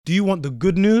do you want the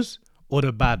good news or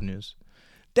the bad news?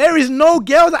 There is no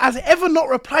girl that has ever not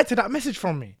replied to that message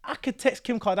from me. I could text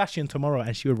Kim Kardashian tomorrow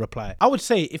and she would reply. I would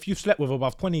say if you've slept with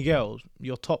above 20 girls,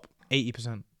 you're top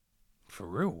 80%. For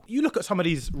real? You look at some of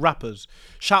these rappers,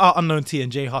 shout out Unknown T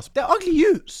and Jay Huss, they're ugly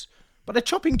youths, but they're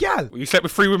chopping gal. Well, you slept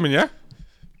with 3 women, yeah?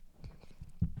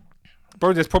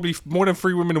 Bro, there's probably more than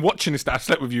 3 women watching this that have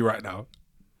slept with you right now.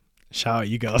 Shout out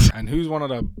you girls. And who's one of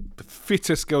the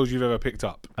fittest girls you've ever picked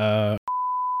up?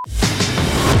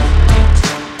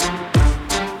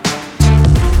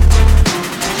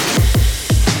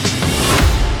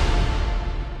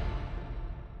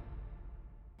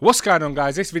 What's going on,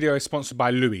 guys? This video is sponsored by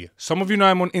Louis. Some of you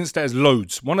know him on Insta as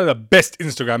Loads, one of the best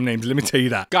Instagram names, let me tell you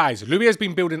that. Guys, Louis has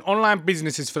been building online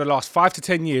businesses for the last 5 to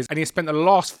 10 years, and he has spent the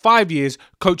last 5 years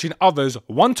coaching others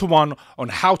one-to-one on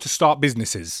how to start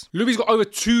businesses. Louis's got over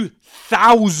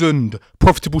 2,000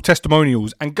 profitable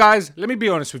testimonials, and guys, let me be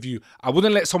honest with you, I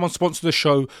wouldn't let someone sponsor the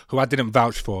show who I didn't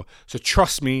vouch for, so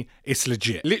trust me, it's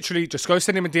legit. Literally, just go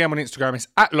send him a DM on Instagram, it's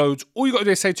 @Loads. All you got to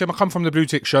do is say to him, I come from the Blue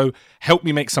Tick Show, help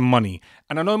me make some money.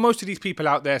 And I know most of these people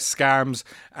out there scams,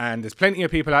 and there's plenty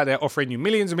of people out there offering you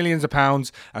millions and millions of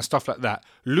pounds and stuff like that.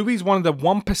 Louis is one of the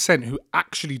 1% who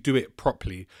actually do it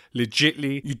properly,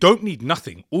 legitly. You don't need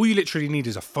nothing. All you literally need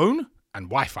is a phone and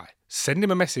Wi-Fi. Send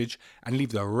him a message and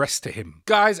leave the rest to him.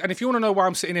 Guys, and if you want to know why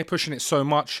I'm sitting here pushing it so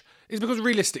much, it's because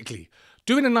realistically,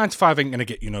 doing a 9 to 5 ain't going to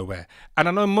get you nowhere. And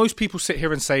I know most people sit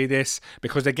here and say this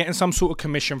because they're getting some sort of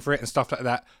commission for it and stuff like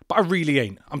that, but I really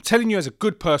ain't. I'm telling you as a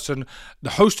good person,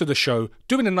 the host of the show,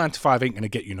 doing a 9 to 5 ain't going to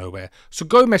get you nowhere. So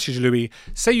go message Louis,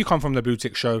 say you come from the Blue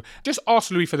Tick Show, just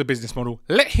ask Louis for the business model,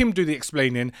 let him do the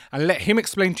explaining, and let him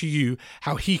explain to you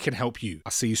how he can help you.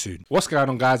 I'll see you soon. What's going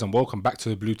on, guys, and welcome back to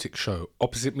the Blue Tick Show.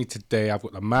 Opposite me today, I've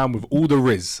got the man with all the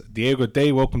riz, Diego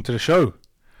Day. Welcome to the show.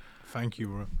 Thank you,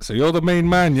 bro. So you're the main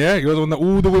man, yeah? You're the one that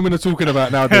all the women are talking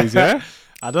about nowadays, yeah?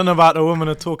 I don't know about the women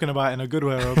are talking about in a good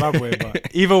way or a bad way, but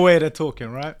either way they're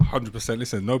talking, right? 100%.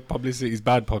 Listen, no publicity is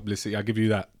bad publicity. I'll give you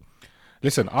that.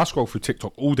 Listen, I scroll through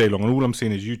TikTok all day long and all I'm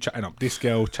seeing is you chatting up this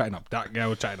girl, chatting up that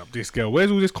girl, chatting up this girl. Where's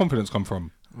all this confidence come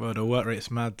from? Well, the work rate's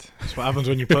mad. That's what happens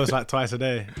when you post like twice a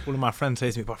day. All of my friends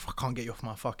say to me, but I can't get you off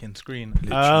my fucking screen.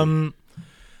 Literally.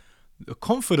 The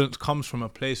confidence comes from a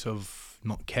place of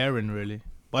not caring, really.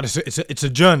 But it's a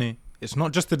journey. It's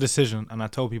not just a decision. And I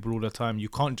tell people all the time, you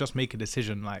can't just make a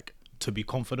decision like to be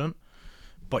confident,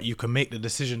 but you can make the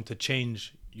decision to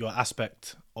change your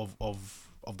aspect of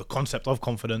the concept of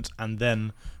confidence and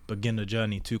then begin the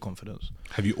journey to confidence.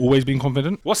 Have you always been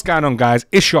confident? What's going on, guys?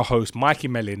 It's your host, Mikey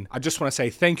Mellin. I just want to say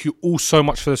thank you all so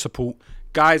much for the support.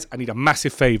 Guys, I need a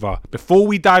massive favor. Before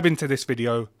we dive into this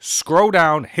video, scroll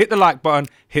down, hit the like button,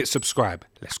 hit subscribe.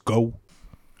 Let's go.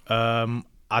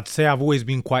 I'd say I've always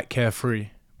been quite carefree,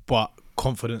 but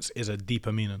confidence is a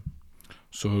deeper meaning.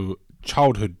 So,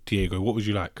 childhood, Diego, what was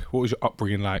you like? What was your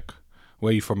upbringing like? Where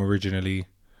are you from originally?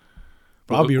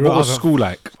 I'll be real. What was school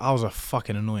like? I was a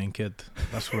fucking annoying kid.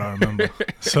 That's what I remember.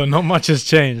 So not much has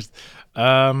changed.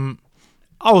 I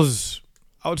would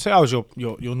say I was your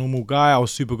normal guy. I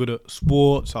was super good at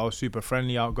sports. I was super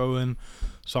friendly, outgoing.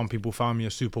 Some people found me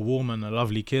a super warm and a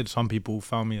lovely kid. Some people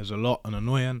found me as a lot and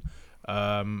annoying.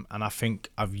 And I think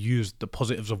I've used the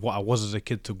positives of what I was as a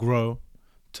kid to grow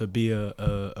to be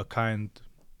a kind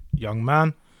young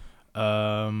man,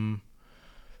 and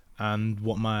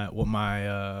what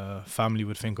my family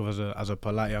would think of as a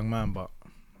polite young man. But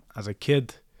as a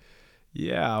kid,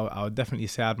 yeah, I would definitely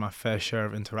say I had my fair share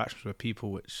of interactions with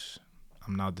people, which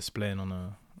I'm now displaying on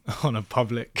a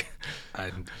public.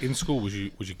 And in school, was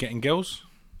you getting girls?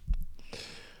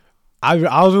 I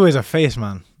was always a face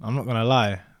man. I'm not gonna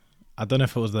lie. I don't know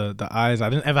if it was the eyes. I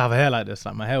didn't ever have hair like this.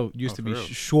 Like my hair used to be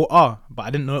shorter, but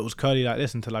I didn't know it was curly like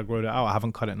this until I growed it out. I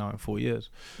haven't cut it now in 4 years.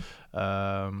 You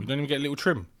don't even get a little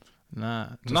trim? Nah,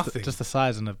 nothing. Just the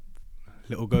size and a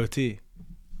little goatee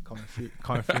coming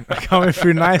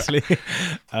through nicely.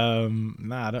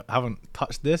 I haven't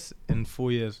touched this in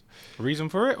 4 years. A reason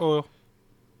for it, or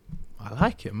I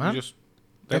like it, man.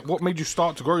 What made you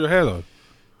start to grow your hair though?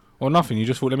 Or nothing? You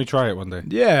just thought, let me try it one day.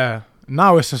 Yeah.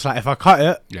 Now it's just like if I cut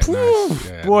it, nice.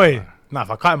 Yeah, boy. Nah, if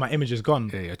I cut it, my image is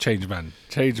gone. Yeah, change man.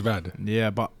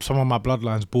 Yeah, but some of my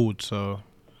bloodline's bald, so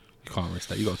you can't risk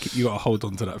that. You got to hold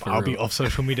on to that. I'll be off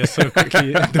social media so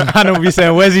quickly. The man will be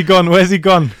saying, "Where's he gone? Where's he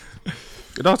gone?"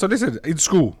 No, so listen. In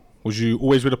school, was you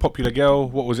always with a popular girl?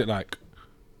 What was it like?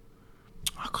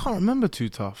 I can't remember too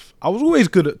tough. I was always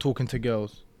good at talking to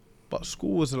girls, but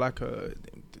school was like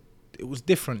it was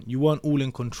different. You weren't all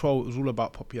in control. It was all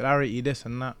about popularity, this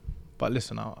and that. But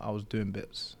listen, I was doing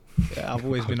bits. Yeah, I've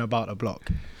always been about the block.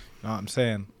 You know what I'm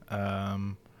saying?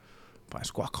 But at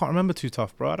school, I can't remember Too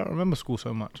Tough, bro. I don't remember school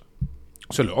so much.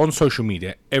 So look, on social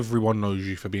media, everyone knows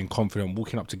you for being confident,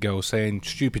 walking up to girls, saying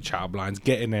stupid chat lines,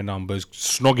 getting their numbers,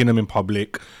 snogging them in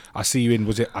public. I see you in,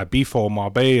 was it Ibiza or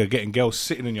Marbella, getting girls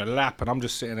sitting in your lap, and I'm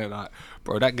just sitting there like,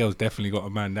 bro, that girl's definitely got a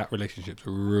man. That relationship's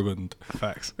ruined.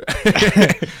 Facts.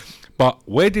 But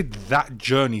where did that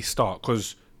journey start?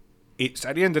 Because it's,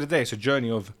 at the end of the day, it's a journey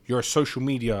of, you're a social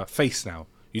media face now.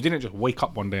 You didn't just wake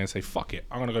up one day and say, fuck it,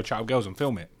 I'm going to go chat with girls and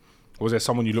film it. Was there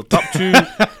someone you looked up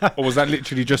to, or was that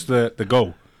literally just the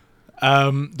goal?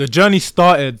 The journey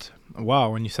started.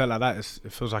 Wow, when you say it like that,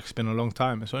 it feels like it's been a long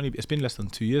time. It's been less than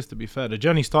 2 years, to be fair. The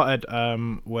journey started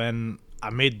when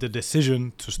I made the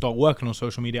decision to start working on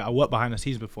social media. I worked behind the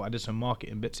scenes before. I did some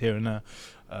marketing bits here and there,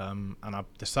 and I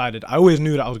decided. I always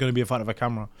knew that I was going to be in front of a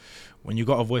camera. When you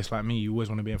got a voice like me, you always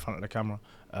want to be in front of the camera.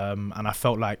 And I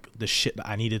felt like the shit that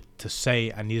I needed to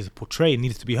say, I needed to portray,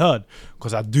 needed to be heard,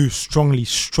 because I do strongly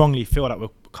feel that we're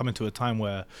coming to a time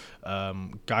where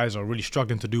guys are really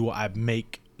struggling to do what I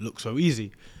make look so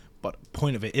easy. But the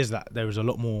point of it is that there is a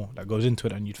lot more that goes into it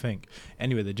than you'd think.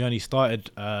 Anyway, the journey started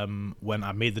when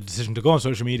I made the decision to go on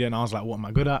social media, and I was like, what am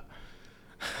I good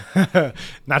at?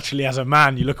 Naturally, as a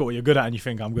man, you look at what you're good at and you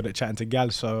think, I'm good at chatting to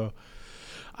gals. So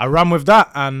I ran with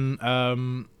that,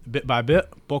 and bit by bit,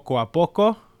 poco a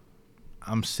poco,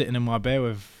 I'm sitting in my bed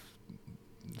with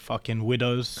fucking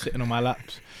widows sitting on my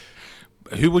laps.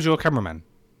 Who was your cameraman?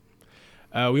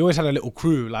 We always had a little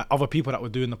crew, like other people that were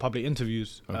doing the public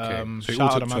interviews. Okay. So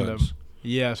shout out to them.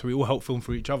 Yeah, so we all help film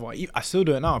for each other. I still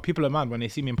do it now. People are mad when they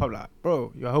see me in public, like,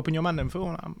 bro, you're helping your man them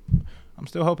film. I'm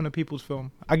still helping the people's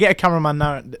film. I get a cameraman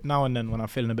now and then when I'm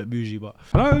feeling a bit bougie, but...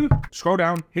 Hello? Scroll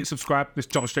down, hit subscribe. Let's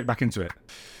jump straight back into it.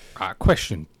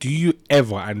 Question. Do you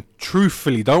ever, and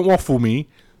truthfully, don't waffle me,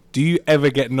 do you ever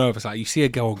get nervous? Like, you see a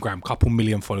girl on Gram, couple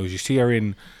million followers, you see her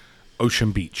in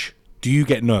Ocean Beach. Do you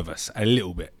get nervous? A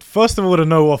little bit. First of all, the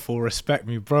no waffle, respect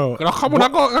me, bro. Come on, I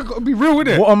got to be real with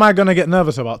it. What am I going to get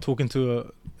nervous about talking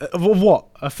to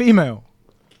a female?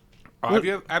 Have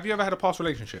you ever had a past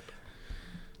relationship?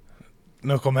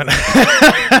 No comment.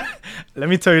 Let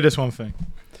me tell you this one thing.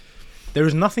 There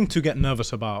is nothing to get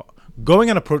nervous about. Going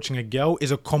and approaching a girl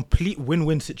is a complete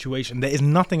win-win situation. There is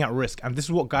nothing at risk. And this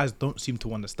is what guys don't seem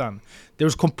to understand. There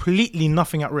is completely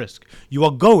nothing at risk. You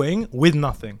are going with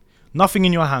nothing. Nothing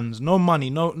in your hands. No money.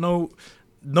 No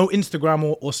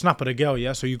Instagram or Snap at a girl,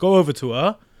 yeah? So you go over to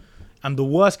her, and the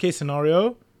worst case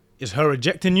scenario is her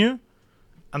rejecting you.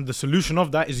 And the solution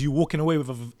of that is you walking away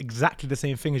with exactly the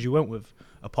same thing as you went with,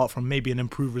 apart from maybe an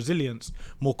improved resilience,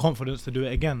 more confidence to do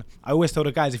it again. I always tell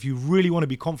the guys, if you really want to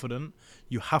be confident,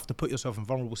 you have to put yourself in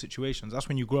vulnerable situations. That's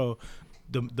when you grow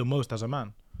the most as a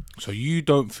man. So you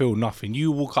don't feel nothing.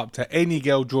 You walk up to any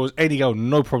girl, draws any girl,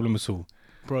 no problem at all.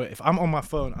 Bro, if I'm on my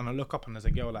phone and I look up and there's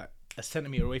a girl like a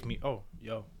centimetre away from me, oh,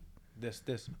 yo, this.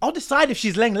 I'll decide if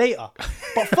she's laying later.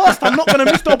 But first, I'm not going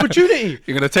to miss the opportunity.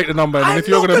 You're going to take the number, and if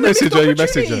you're going to message her, you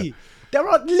message her. There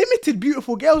are limited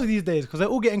beautiful girls these days because they're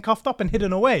all getting cuffed up and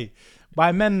hidden away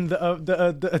by men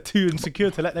that are too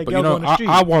insecure to let their girl go on the street.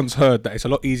 I once heard that it's a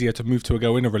lot easier to move to a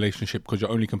girl in a relationship because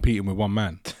you're only competing with one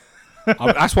man.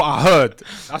 That's what I heard.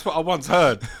 That's what I once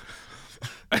heard.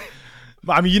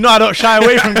 But I mean, I don't shy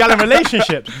away from gal in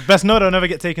relationships. Best know that I'll never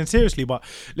get taken seriously. But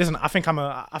listen, I think of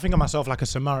myself like a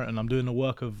Samaritan. I'm doing the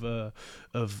work for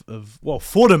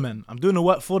the men. I'm doing the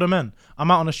work for the men.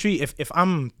 I'm out on the street. If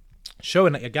I'm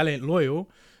showing that your gal ain't loyal,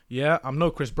 yeah, I'm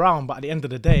no Chris Brown. But at the end of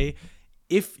the day,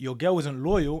 if your girl isn't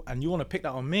loyal and you want to pick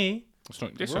that on me, it's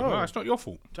not your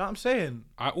fault. Do you know what I'm saying?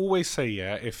 I always say,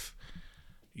 yeah, if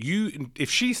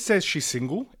she says she's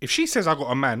single, if she says I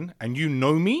got a man and you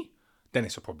know me, then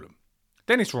it's a problem.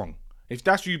 Then it's wrong. If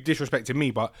that's you disrespecting me,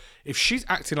 but if she's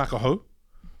acting like a hoe,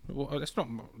 well, it's not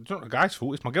the guy's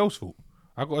fault. It's my girl's fault.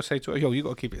 I got to say to her, yo, you got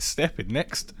to keep it stepping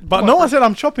next. But no one said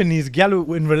I'm chopping these gal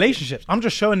in relationships. I'm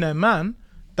just showing their man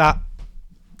that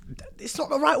it's not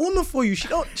the right woman for you. She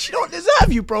don't deserve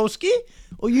you, broski.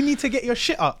 Or you need to get your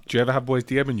shit up. Do you ever have boys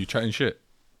DMing you chatting shit?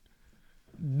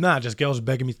 Nah, just girls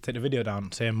begging me to take the video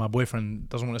down, saying my boyfriend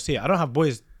doesn't want to see it. I don't have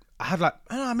boys. I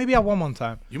had maybe I had one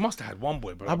time. You must have had one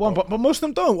boy, bro. I had one, but most of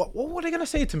them don't. What are they gonna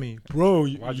say to me, bro?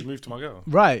 Why'd you move to my girl?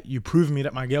 Right, you proved me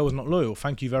that my girl was not loyal.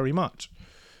 Thank you very much.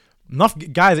 Enough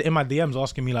guys are in my DMs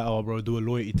asking me like, oh, bro, do a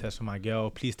loyalty test for my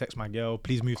girl. Please text my girl.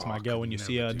 Please move to my girl when you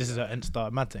see her. This is her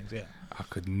Insta. Mad things, yeah. I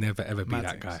could never ever be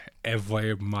that guy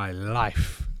ever in my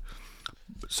life.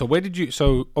 So where did you?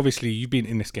 So obviously you've been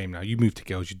in this game now. You move to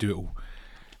girls. You do it all.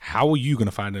 How are you gonna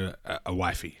find a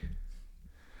wifey?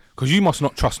 Because you must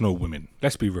not trust no women.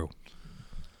 Let's be real.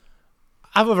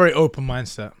 I have a very open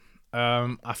mindset.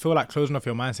 I feel like closing off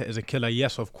your mindset is a killer.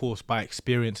 Yes, of course, by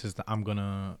experiences that I'm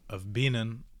gonna have been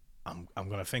in, I'm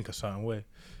gonna think a certain way.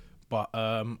 But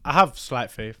I have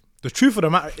slight faith. The truth of the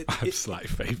matter, Slight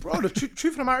faith. bro. The truth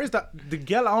of the matter is that the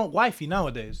girl aren't wifey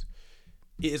nowadays.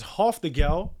 It is half the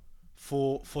girl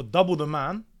for double the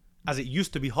man, as it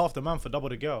used to be half the man for double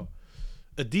the girl.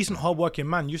 A decent, hardworking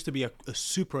man used to be a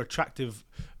super attractive,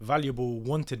 valuable,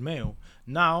 wanted male.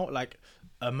 Now, like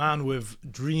a man with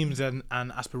dreams and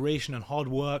aspiration and hard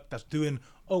work that's doing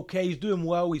okay, he's doing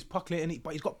well, he's puckling,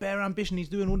 but he's got bare ambition, he's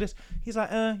doing all this. He's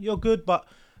like, you're good, but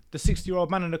the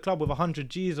 60-year-old man in the club with 100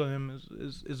 G's on him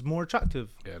is more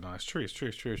attractive. Yeah, no, it's true.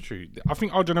 I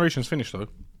think our generation's finished though.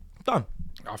 Done.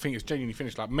 I think it's genuinely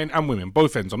finished, like men and women,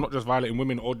 both ends. I'm not just violating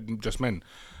women or just men,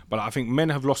 but I think men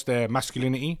have lost their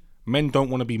masculinity. Men don't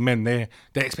want to be men. They're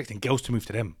expecting girls to move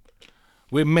to them.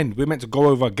 We're men. We're meant to go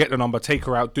over, get the number, take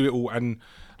her out, do it all. And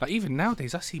like even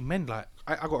nowadays, I see men like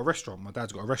I got a restaurant. My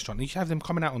dad's got a restaurant. And you should have them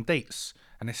coming out on dates,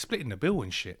 and they're splitting the bill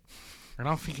and shit. And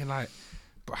I'm thinking like,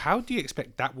 but how do you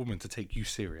expect that woman to take you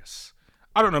serious?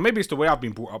 I don't know. Maybe it's the way I've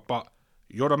been brought up, but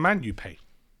you're the man, you pay.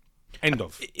 End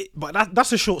of. But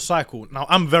that's a short cycle. Now,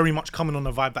 I'm very much coming on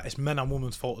the vibe that it's men and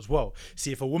women's fault as well.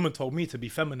 See, if a woman told me to be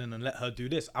feminine and let her do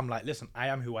this, I'm like, listen, I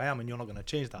am who I am and you're not going to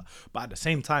change that. But at the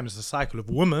same time, it's a cycle of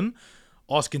women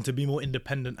asking to be more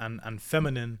independent and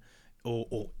feminine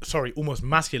or almost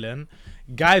masculine.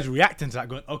 Guys reacting to that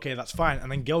going, okay, that's fine.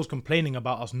 And then girls complaining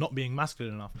about us not being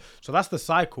masculine enough. So that's the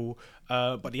cycle.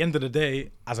 But at the end of the day,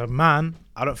 as a man,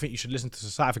 I don't think you should listen to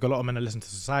society. I think a lot of men are listening to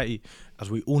society. As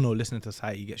we all know, listening to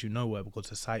society gets you nowhere because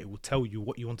society will tell you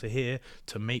what you want to hear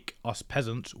to make us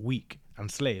peasants weak and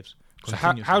slaves. So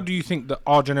how do you think that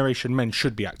our generation men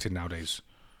should be acting nowadays?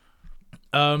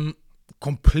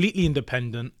 Completely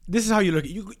independent. This is how you look at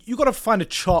it. You got to find a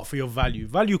chart for your value.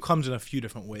 Value comes in a few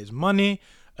different ways: money,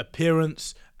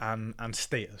 appearance, and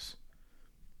status.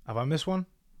 Have I missed one?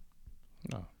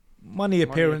 No. Money,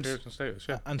 appearance, and status.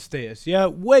 Yeah. and status. Yeah,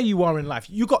 where you are in life,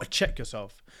 you got to check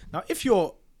yourself. Now, if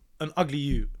you're an ugly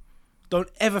youth, don't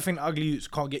ever think that ugly youths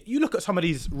can't get. You look at some of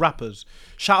these rappers.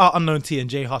 Shout out Unknown T and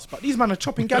J Hus, but these men are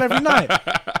chopping gal every night.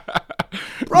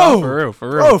 Bro, no, for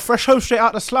real. Bro, fresh home straight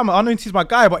out the slumber. Unknown T's my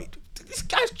guy, but these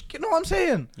guys, you know what I'm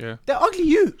saying? Yeah. They're ugly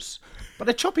youths, but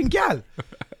they're chopping gal.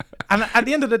 And at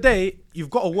the end of the day, you've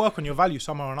got to work on your value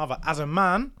somewhere or another. As a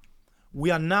man,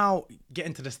 we are now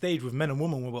getting to the stage with men and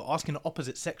women where we're asking the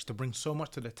opposite sex to bring so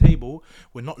much to the table.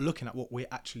 We're not looking at what we're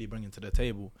actually bringing to the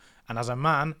table. And as a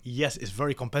man, yes, it's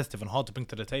very competitive and hard to bring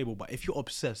to the table. But if you're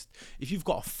obsessed, if you've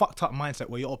got a fucked up mindset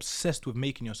where you're obsessed with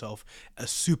making yourself a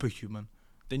superhuman,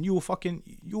 then you'll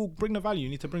bring the value you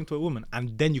need to bring to a woman,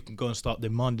 and then you can go and start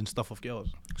demanding stuff of girls.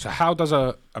 So how does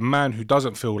a man who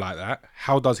doesn't feel like that,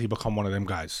 how does he become one of them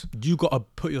guys? You got to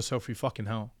put yourself through fucking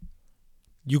hell.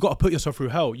 You got to put yourself through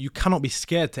hell. You cannot be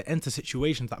scared to enter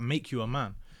situations that make you a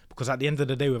man. Because at the end of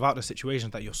the day, without the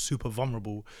situations that you're super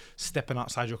vulnerable, stepping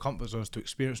outside your comfort zones to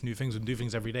experience new things and do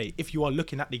things every day. If you are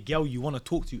looking at the girl you want to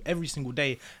talk to every single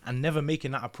day and never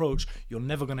making that approach, you're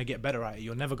never going to get better at it.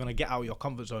 You're never going to get out of your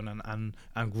comfort zone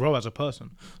and grow as a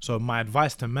person. So my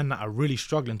advice to men that are really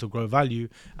struggling to grow value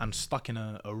and stuck in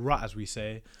a rut, as we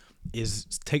say, is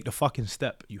take the fucking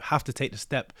step. You have to take the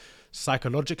step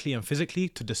psychologically and physically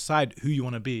to decide who you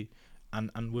want to be.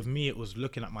 And with me, it was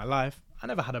looking at my life. I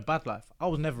never had a bad life. I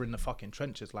was never in the fucking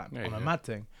trenches on a mad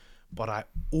thing. But I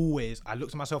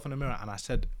looked at myself in the mirror and I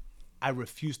said, I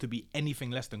refuse to be anything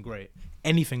less than great.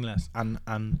 Anything less.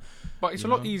 But it's a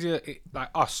lot easier, like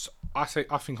us. I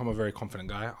think I'm a very confident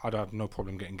guy. I'd have no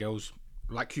problem getting girls.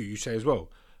 Like you say as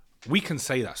well. We can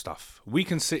say that stuff. We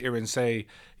can sit here and say,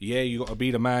 yeah, you got to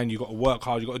be the man. You got to work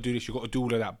hard. You got to do this. You got to do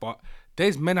all of that. But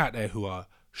there's men out there who are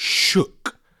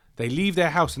shook. They leave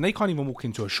their house and they can't even walk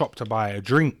into a shop to buy a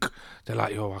drink. They're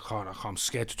like, yo, I can't. I'm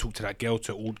scared to talk to that girl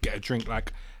to get a drink.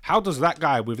 Like, how does that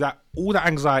guy with all that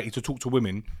anxiety to talk to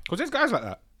women? Because there's guys like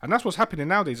that. And that's what's happening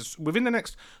nowadays. Within the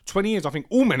next 20 years, I think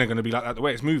all men are going to be like that, the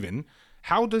way it's moving.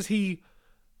 What does he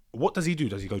do?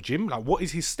 Does he go gym? Like, what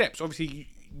is his steps? Obviously,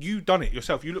 you done it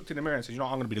yourself. You looked in the mirror and said, you know,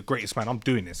 I'm going to be the greatest man. I'm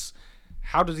doing this.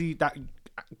 How does that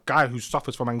guy who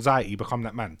suffers from anxiety become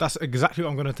that man? That's exactly what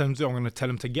I'm going to tell him to do. I'm going to tell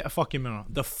him to get a fucking mirror.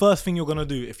 The first thing you're going to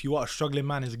do if you are a struggling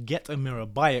man is get a mirror,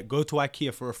 buy it, go to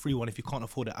IKEA for a free one if you can't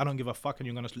afford it. I don't give a fuck, and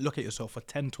you're going to look at yourself for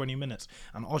 10, 20 minutes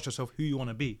and ask yourself who you want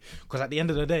to be. Because at the end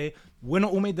of the day, we're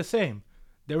not all made the same.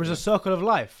 There is a circle of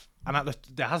life, and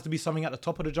there has to be something at the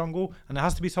top of the jungle and there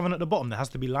has to be something at the bottom. There has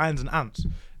to be lions and ants,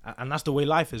 and that's the way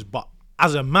life is. But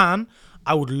as a man,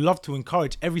 I would love to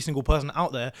encourage every single person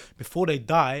out there before they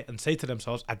die and say to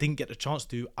themselves, I didn't get the chance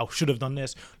to, I should have done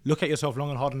this. Look at yourself long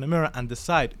and hard in the mirror and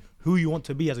decide who you want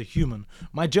to be as a human.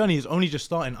 My journey is only just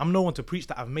starting. I'm no one to preach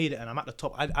that I've made it and I'm at the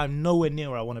top. I'm nowhere near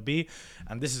where I want to be.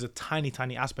 And this is a tiny,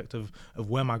 tiny aspect of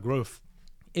where my growth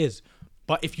is.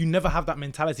 But if you never have that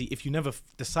mentality, if you never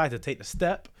decide to take the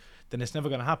step, then it's never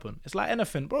going to happen. It's like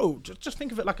anything, bro. Just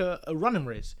think of it like a running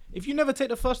race. If you never take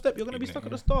the first step, you're going to be stuck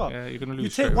at the start. Yeah, you're going to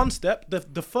lose. You take one step,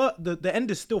 the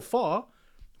end is still far,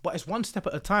 but it's one step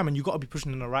at a time, and you got to be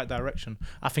pushing in the right direction.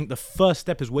 I think the first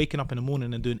step is waking up in the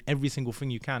morning and doing every single thing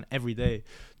you can every day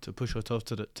to push yourself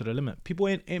to the limit. People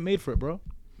ain't made for it, bro.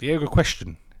 Diego,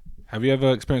 question: have you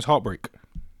ever experienced heartbreak?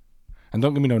 And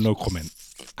don't give me no comment.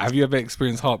 Have you ever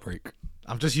experienced heartbreak?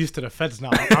 I'm just used to the feds now.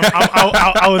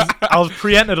 I was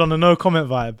preempted on the no comment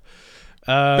vibe.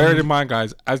 Bearing in mind,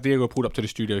 guys, as Diego pulled up to the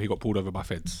studio, he got pulled over by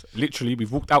feds. Literally,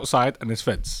 we've walked outside and there's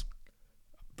feds.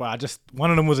 But one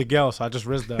of them was a girl, so I just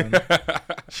rizzed her.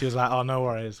 And she was like, "Oh, no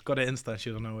worries." Got it Insta. She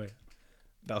was on her way.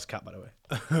 That was cat, by the way.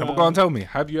 But go on, tell me,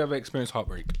 have you ever experienced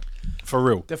heartbreak? For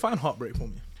real? Define heartbreak for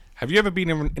me. Have you ever been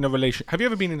in a relation? Have you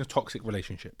ever been in a toxic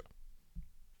relationship?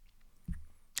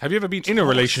 Have you ever been in a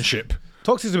relationship?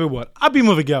 Toxic is a big word. I've been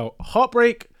with a girl.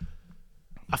 Heartbreak,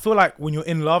 I feel like when you're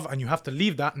in love and you have to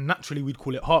leave that, naturally we'd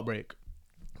call it heartbreak.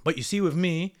 But you see with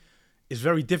me, it's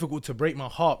very difficult to break my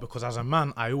heart because as a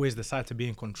man, I always decide to be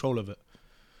in control of it.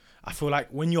 I feel like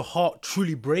when your heart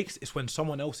truly breaks, it's when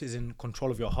someone else is in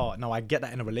control of your heart. Now, I get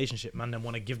that in a relationship, man. They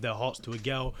want to give their hearts to a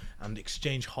girl and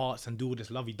exchange hearts and do all this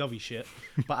lovey-dovey shit.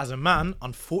 But as a man,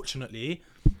 unfortunately,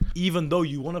 even though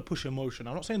you want to push emotion,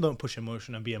 I'm not saying don't push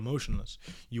emotion and be emotionless.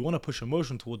 You want to push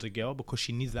emotion towards a girl because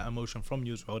she needs that emotion from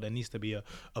you as well. There needs to be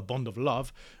a bond of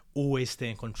love. Always stay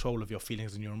in control of your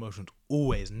feelings and your emotions.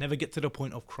 Always. Never get to the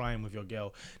point of crying with your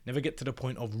girl. Never get to the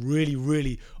point of really,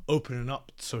 really opening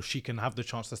up so she can have the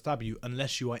chance to stab you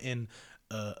unless you are in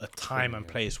a time and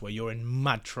place where you're in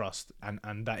mad trust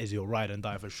and that is your ride and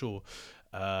die for sure.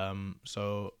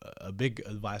 So a big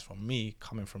advice from me,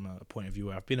 coming from a point of view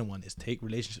where I've been in one, is take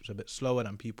relationships a bit slower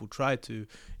than people try to.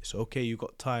 It's okay, you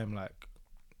got time, like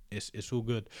it's all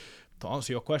good. To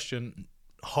answer your question,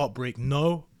 heartbreak,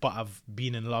 no, but I've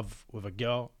been in love with a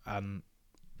girl and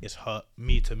it's hurt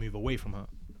me to move away from her.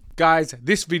 Guys,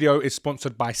 this video is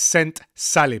sponsored by Scent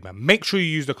Salim. Make sure you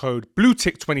use the code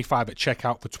BlueTick25 at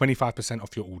checkout for 25%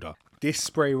 off your order. This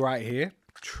spray right here,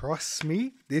 trust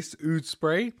me, this oud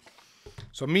spray.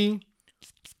 So me,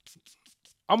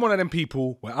 I'm one of them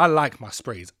people where I like my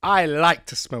sprays. I like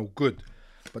to smell good.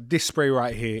 But this spray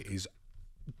right here is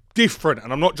different.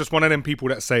 And I'm not just one of them people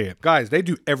that say it. Guys, they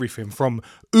do everything from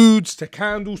ouds to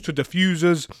candles to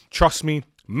diffusers. Trust me,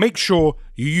 make sure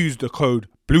you use the code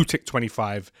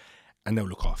BlueTick25 and they'll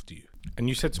look after you. And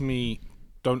you said to me,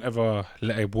 don't ever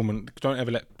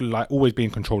let always be in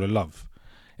control of love.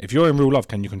 If you're in real love,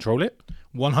 can you control it?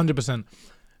 100%.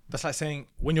 That's like saying,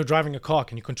 when you're driving a car,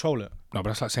 can you control it? No,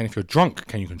 but that's like saying if you're drunk,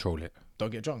 can you control it? Don't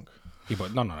get drunk. Yeah,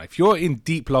 but no. If you're in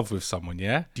deep love with someone,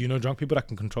 yeah? Do you know drunk people that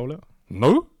can control it?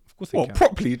 No? Of course they can.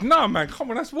 Properly? Nah, man, come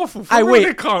on, that's waffle. Wait.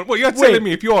 They can't. What, you're telling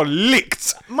me if you're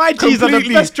licked? My G's are the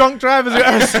best drunk drivers you've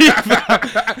ever seen.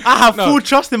 I have full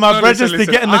trust in my brothers to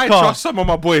get in the car. I trust some of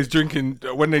my boys drinking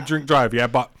when they drink drive, yeah?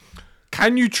 But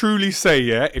can you truly say,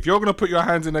 yeah, if you're going to put your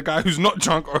hands in a guy who's not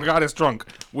drunk or a guy that's drunk,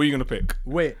 what are you going to pick?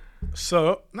 Wait.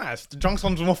 So, it's the drunk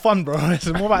one's more fun, bro. It's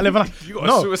more about living life. You got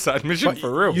a suicide mission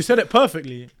for real. You said it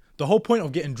perfectly. The whole point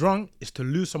of getting drunk is to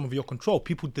lose some of your control.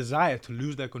 People desire to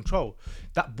lose their control.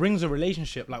 That brings a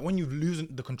relationship. Like when you lose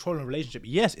the control in a relationship,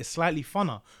 yes, it's slightly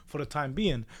funner for the time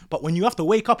being. But when you have to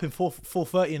wake up in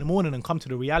 4:30 in the morning and come to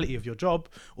the reality of your job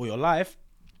or your life,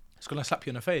 it's going to slap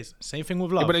you in the face. Same thing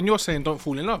with love. Yeah, but then you're saying don't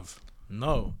fall in love.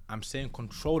 No, I'm saying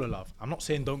control the love. I'm not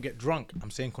saying don't get drunk.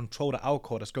 I'm saying control the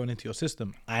alcohol that's going into your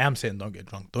system. I am saying don't get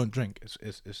drunk. Don't drink.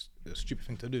 It's a stupid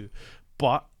thing to do.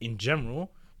 But in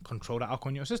general, control the alcohol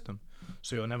in your system.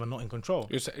 So you're never not in control.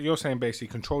 You're saying basically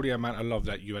control the amount of love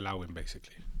that you allow in,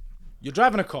 basically. You're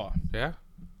driving a car. Yeah.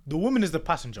 The woman is the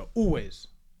passenger, always.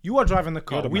 You are driving the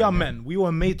car. We are men. We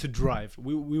were made to drive.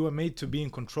 We were made to be in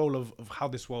control of how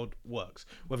this world works.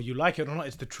 Whether you like it or not,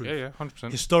 it's the truth. Yeah,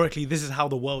 100%. Historically, this is how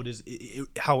the world is,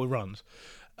 how it runs.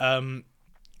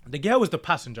 The girl is the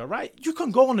passenger, right? You can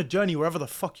go on a journey wherever the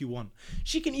fuck you want.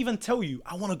 She can even tell you,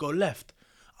 I want to go left.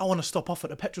 I want to stop off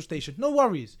at the petrol station. No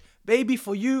worries. Baby,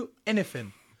 for you,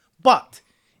 anything. But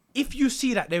if you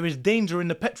see that there is danger in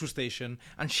the petrol station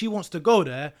and she wants to go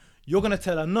there, you're going to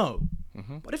tell her no.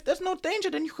 But if there's no danger,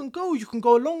 then you can go. You can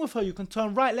go along with her. You can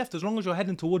turn right, left. As long as you're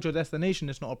heading towards your destination,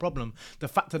 it's not a problem. The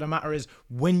fact of the matter is,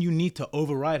 when you need to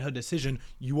override her decision,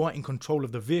 you are in control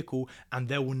of the vehicle, and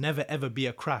there will never ever be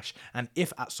a crash. And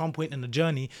if at some point in the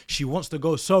journey she wants to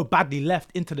go so badly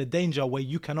left into the danger where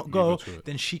you cannot go,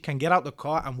 then she can get out the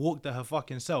car and walk to her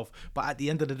fucking self. But at the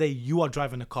end of the day, you are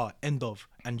driving the car. End of.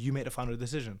 And you make the final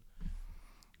decision.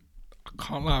 I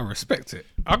can't lie, I respect it.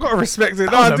 I gotta respect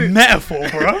it. That was a metaphor,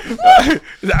 bro.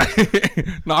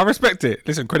 No, I respect it.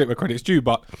 Listen, credit where credit's due,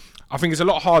 but I think it's a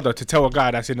lot harder to tell a guy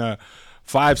that's in a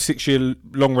 5-6 year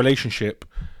long relationship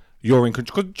you're in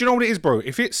control. Because do you know what it is, bro?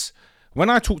 If it's when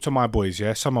I talk to my boys,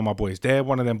 yeah, some of my boys, they're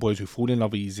one of them boys who fall in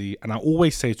love easy, and I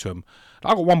always say to them,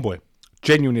 I got one boy.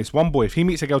 Genuineness, one boy. If he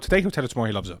meets a girl today, he'll tell her tomorrow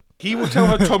he loves her. He will tell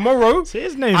her tomorrow. Say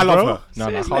his name, I love bro. her. No,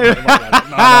 Say no, I his can't name.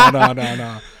 hot him up like that.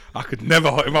 No. I could never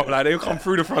hot him up like that. He'll come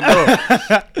through the front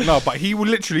door. No, but he will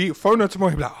literally phone her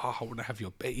tomorrow. He'll be like, I want to have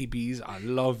your babies. I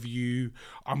love you.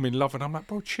 I'm in love. And I'm like,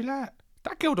 bro, chill out.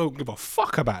 That girl don't give a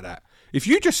fuck about that. If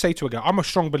you just say to a girl, I'm a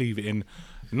strong believer in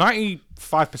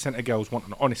 95% of girls want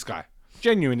an honest guy.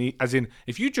 Genuinely, as in,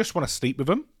 if you just want to sleep with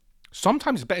them,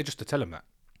 sometimes it's better just to tell them that.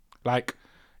 Like,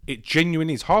 it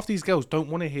genuinely is. Half these girls don't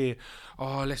want to hear,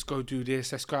 oh, let's go do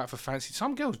this, let's go out for fancy.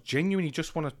 Some girls genuinely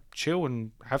just want to chill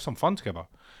and have some fun together.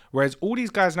 Whereas all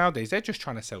these guys nowadays, they're just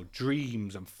trying to sell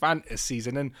dreams and fantasies.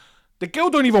 And then the girl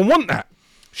don't even want that.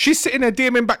 She's sitting there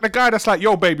DMing back the guy that's like,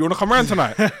 yo, babe, you want to come around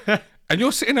tonight? And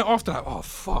you're sitting there after like, oh,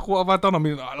 fuck, what have I done? I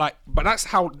mean, like, but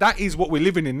that is what we're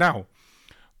living in now.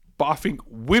 But I think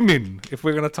women, if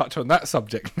we're going to touch on that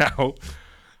subject now,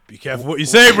 Be careful what you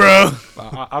say, bro.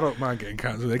 I don't mind getting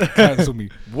cancelled. They can cancel me.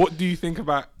 What do you think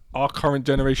about our current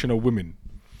generation of women?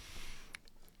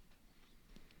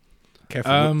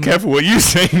 Careful what you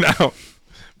say now.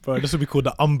 Bro, this will be called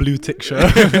the Unblue Tick Show.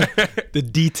 The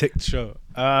D-Tick Show.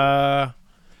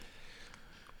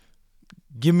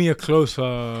 Give me a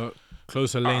closer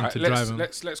lane to drive in.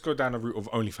 Let's go down the route of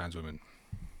OnlyFans women.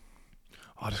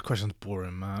 Oh, this question's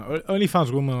boring, man.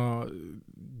 OnlyFans women are,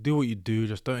 do what you do.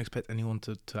 Just don't expect anyone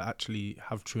to actually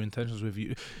have true intentions with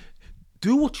you.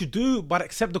 Do what you do, but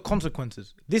accept the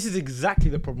consequences. This is exactly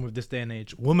the problem with this day and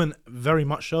age. Women, very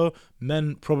much so.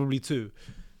 Men, probably too.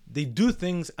 They do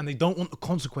things and they don't want the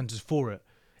consequences for it.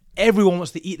 Everyone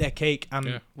wants to eat their cake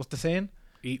and what's the saying?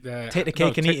 Take the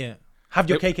cake and eat it. Have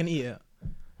your cake and eat it.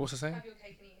 What's the saying?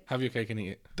 Have your cake and eat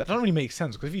it. That doesn't really make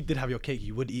sense because if you did have your cake,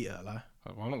 you would eat it. Like.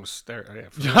 Well, I'm not gonna stare at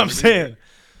it. You know what I'm saying?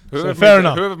 So fair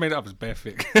enough. Whoever made it up is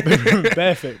barefoot.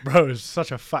 Barefoot, bro, is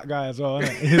such a fat guy as well,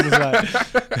 isn't it? He's just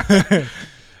like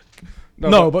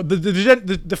but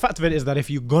the fact of it is that if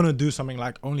you're gonna do something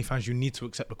like OnlyFans, you need to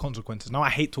accept the consequences. Now,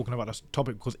 I hate talking about this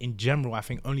topic because in general, I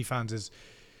think OnlyFans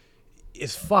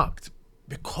is fucked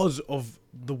because of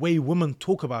the way women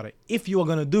talk about it. If you are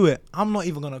gonna do it, I'm not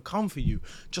even gonna come for you.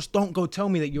 Just don't go tell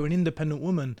me that you're an independent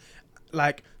woman.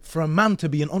 Like, for a man to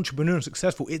be an entrepreneur and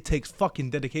successful, it takes fucking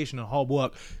dedication and hard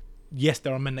work. Yes,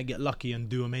 there are men that get lucky and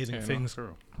do amazing things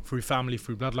through family,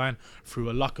 through bloodline,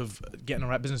 through a luck of getting the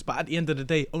right business. But at the end of the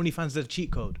day, OnlyFans is a cheat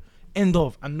code. End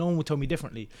of. And no one will tell me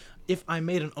differently. If I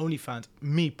made an OnlyFans,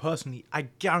 me personally, I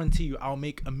guarantee you I'll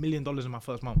make $1 million in my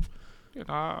first month.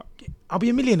 I'll be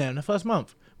a millionaire in the first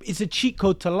month. It's a cheat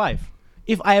code to life.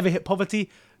 If I ever hit poverty,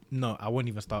 no, I won't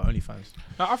even start OnlyFans.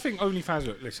 Now, I think OnlyFans,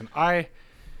 look, listen, I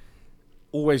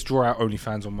always draw out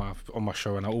OnlyFans on my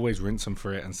show and I always rinse them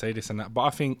for it and say this and that. But I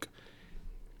think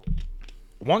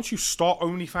once you start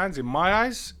OnlyFans, in my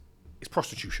eyes, it's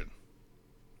prostitution.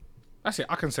 That's it.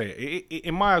 I can say it.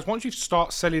 In my eyes, once you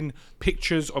start selling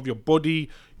pictures of your body,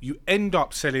 you end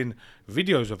up selling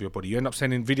videos of your body. You end up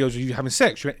selling videos of you having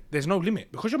sex. There's no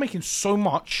limit because you're making so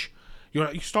much.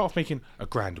 You start off making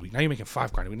 $1,000 a week. Now you're making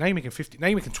 $5,000 a week. Now you're making 50. Now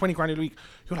you're making 20 grand a week.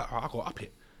 You're like, oh, I got to up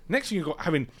it. Next thing you got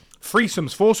having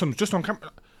threesomes, foursomes just on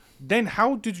camera. Then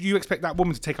how did you expect that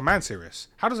woman to take a man serious?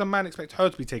 How does a man expect her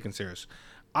to be taken serious?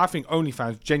 I think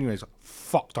OnlyFans genuinely has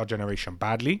fucked our generation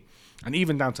badly, and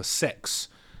even down to sex.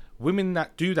 Women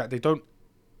that do that, they don't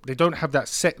have that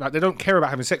sex. Like, they don't care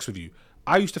about having sex with you.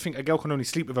 I used to think a girl can only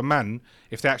sleep with a man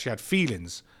if they actually had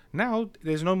feelings. Now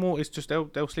there's no more. It's just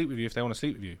they'll sleep with you if they want to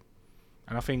sleep with you.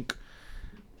 And I think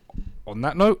on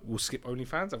that note, we'll skip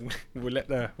OnlyFans and we'll let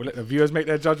the viewers make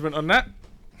their judgment on that.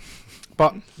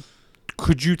 But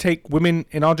could you take women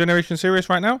in our generation serious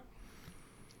right now?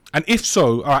 And if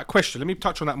so, all right, question. Let me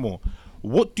touch on that more.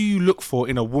 What do you look for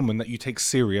in a woman that you take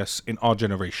serious in our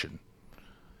generation?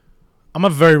 I'm a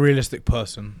very realistic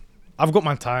person. I've got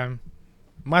my time.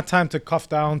 My time to cuff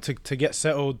down, to get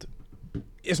settled.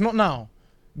 It's not now.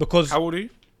 Because how old are you?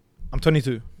 I'm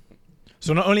 22.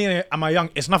 So not only am I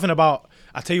young, it's nothing about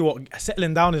I tell you what,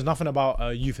 settling down is nothing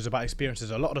about youth. It's about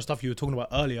experiences. A lot of the stuff you were talking about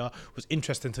earlier was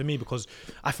interesting to me because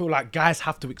I feel like guys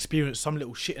have to experience some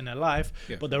little shit in their life,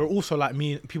 but there are also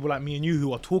people like me and you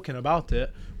who are talking about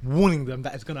it, warning them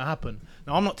that it's gonna happen.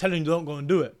 Now, I'm not telling you don't go and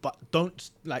do it, but don't,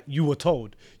 like, you were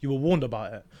told, you were warned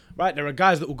about it, right? There are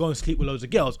guys that will go and sleep with loads of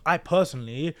girls. I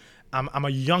personally, I'm a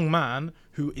young man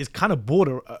who is kind of bored,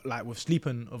 like, with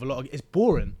sleeping with a lot of. It's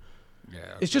boring. Yeah,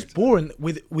 it's just boring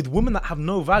with women that have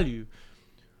no value.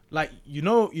 Like, you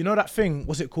know that thing,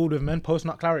 what's it called with men?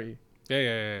 Post-nut clarity.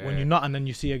 Yeah. When you nut and then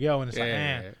you see a girl and it's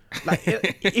like,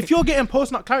 if you're getting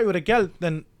post-nut clarity with a girl,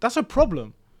 then that's a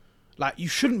problem. Like, you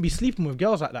shouldn't be sleeping with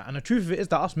girls like that. And the truth of it is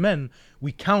that us men,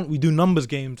 we do numbers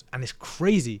games, and it's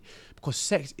crazy because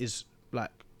sex is like,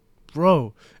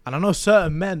 bro. And I know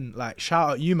certain men, like, shout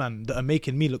out you, man, that are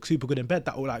making me look super good in bed,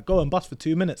 that will, like, go and bust for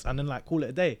 2 minutes and then, like, call it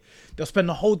a day. They'll spend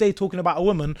the whole day talking about a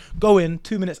woman, go in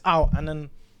 2 minutes out, and then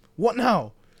what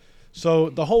now? So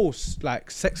the whole, like,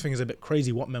 sex thing is a bit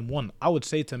crazy what men want. I would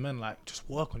say to men, like, just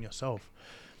work on yourself.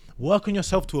 Work on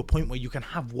yourself to a point where you can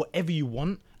have whatever you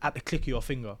want at the click of your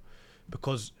finger.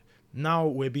 Because now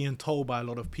we're being told by a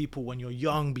lot of people, when you're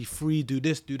young, be free, do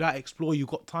this, do that, explore, you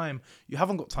got time. You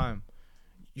haven't got time.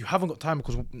 You haven't got time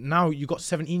because now you got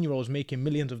 17-year-olds making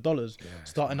millions of dollars,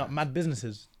 starting up mad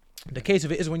businesses. The case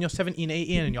of it is when you're 17,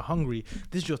 18 and you're hungry,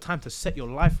 this is your time to set your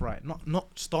life right.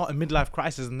 Not start a midlife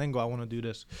crisis and then go, I want to do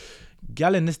this.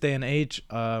 Gal in this day and age,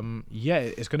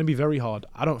 it's going to be very hard.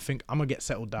 I don't think I'm going to get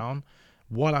settled down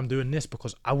while I'm doing this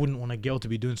because I wouldn't want a girl to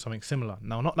be doing something similar.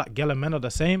 Now, not that gal and men are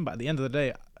the same, but at the end of the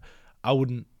day, I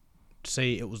wouldn't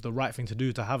say it was the right thing to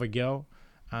do to have a girl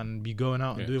and be going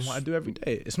out and doing what I do every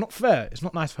day. It's not fair. It's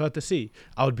not nice for her to see.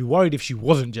 I would be worried if she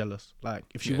wasn't jealous. Like,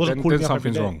 if she wasn't calling me up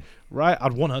every day, wrong. right?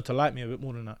 I'd want her to like me a bit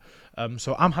more than that.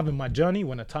 So I'm having my journey.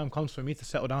 When the time comes for me to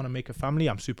settle down and make a family,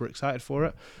 I'm super excited for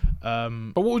it.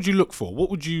 But what would you look for? What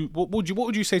would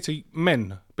you say to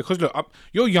men? Because look,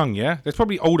 you're young, yeah. There's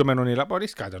probably older men on here like, "Well,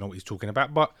 this guy don't know what he's talking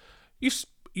about." But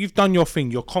you've done your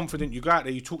thing. You're confident. You go out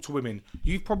there. You talk to women.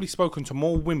 You've probably spoken to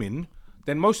more women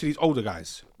than most of these older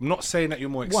guys. I'm not saying that you're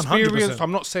more experienced. 100%.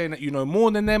 I'm not saying that you know more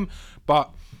than them,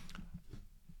 but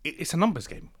it's a numbers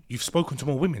game. You've spoken to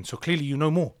more women, so clearly you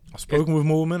know more. I've spoken with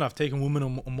more women. I've taken women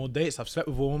on more dates. I've slept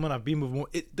with more women. I've been with more.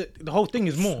 The whole thing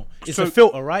is more. It's a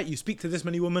filter, right? You speak to this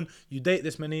many women, you date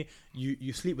this many,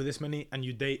 you sleep with this many, and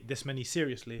you date this many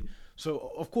seriously.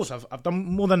 So, of course, I've done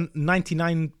more than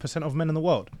 99% of men in the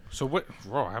world. So,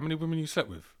 how many women you slept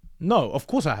with? No, of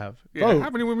course I have. Yeah, bro,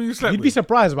 how many women you slept with? You'd be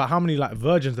surprised about how many, like,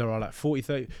 virgins there are, like 40,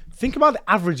 30. Think about the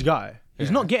average guy. He's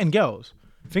not getting girls.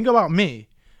 Think about me.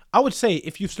 I would say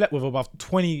if you've slept with above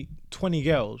 20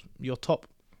 girls, you're top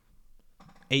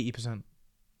 80%.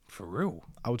 For real?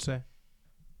 I would say.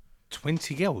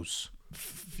 20 girls?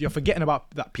 You're forgetting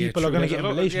about that people are going to get in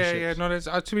relationships.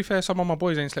 No, to be fair, some of my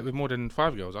boys ain't slept with more than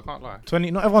 5 girls. I can't lie.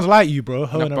 20. Not everyone's like you, bro.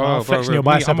 Flexing your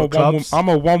bicep at clubs. I'm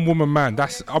a one-woman man.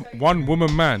 I'm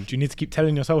one-woman man. Do you need to keep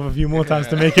telling yourself a few more times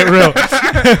to make it real?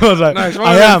 I was like,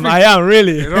 I am,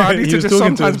 really. You know, I need to just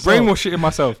sometimes brainwash it in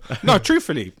myself. No,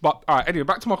 truthfully. But, all right, anyway,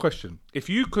 back to my question. If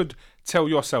you could tell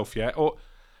yourself, or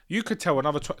you could tell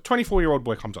another 24-year-old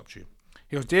boy comes up to you.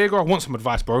 He goes, Diego, I want some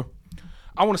advice, bro.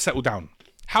 I want to settle down.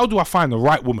 How do I find the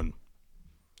right woman?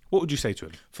 What would you say to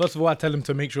him? First of all, I tell him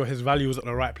to make sure his value is at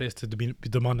the right place to be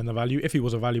demanding the value. If he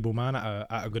was a valuable man at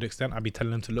a good extent, I'd be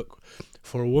telling him to look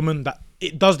for a woman that,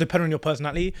 it does depend on your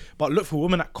personality, but look for a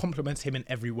woman that complements him in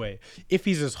every way. If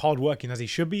he's as hardworking as he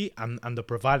should be and the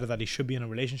provider that he should be in a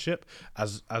relationship,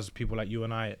 as people like you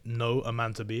and I know a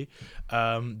man to be,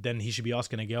 then he should be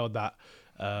asking a girl that,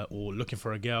 or looking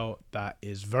for a girl that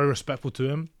is very respectful to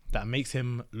him, that makes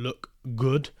him look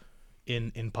good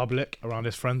in public, around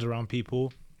his friends, around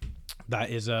people, that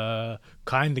is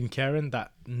kind and caring,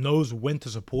 that knows when to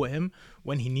support him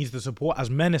when he needs the support. As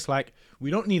men, it's like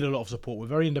we don't need a lot of support. We're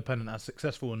very independent as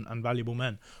successful and valuable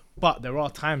men, but there are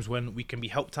times when we can be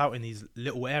helped out in these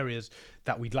little areas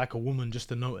that we'd like a woman just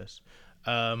to notice.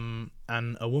 And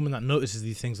a woman that notices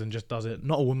these things and just does it,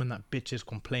 not a woman that bitches,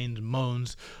 complains,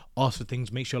 moans, asks for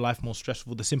things, makes your life more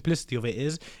stressful. The simplicity of it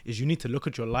is you need to look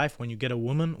at your life when you get a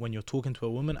woman, when you're talking to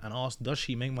a woman, and ask, does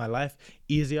she make my life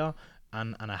easier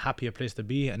and a happier place to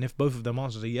be? And if both of them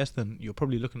answers are yes, then you're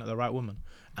probably looking at the right woman.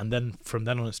 And then from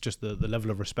then on, it's just the level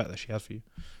of respect that she has for you.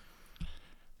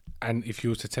 And if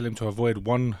you were to tell him to avoid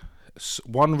one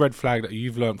red flag that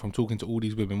you've learned from talking to all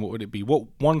these women, what would it be? What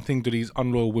one thing do these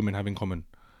unloyal women have in common?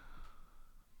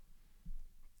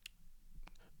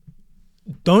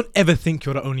 Don't ever think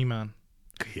you're the only man.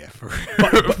 Yeah, for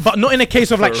real. But not in a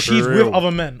case of like she's with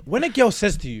other men. When a girl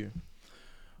says to you,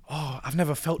 oh, I've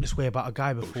never felt this way about a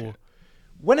guy before.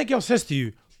 when a girl says to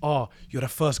you, "Oh, you're the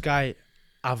first guy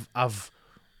I've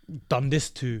done this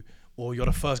to," or "You're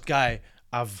the first guy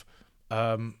I've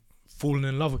fallen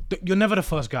in love with," you're never the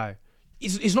first guy.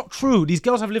 It's not true. These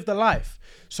girls have lived a life.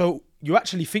 So you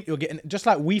actually think you're getting, just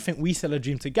like we think we sell a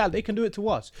dream to gal, they can do it to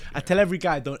us. I tell every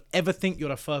guy, don't ever think you're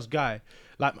the first guy.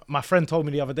 Like my friend told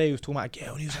me the other day, he was talking about a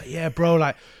girl, and he was like, yeah,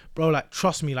 bro,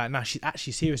 trust me, like, nah, she's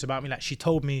actually serious about me. Like, she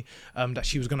told me that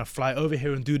she was gonna fly over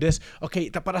here and do this. Okay,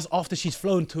 but that's after she's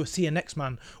flown to see her next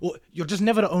man. Or you're just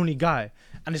never the only guy.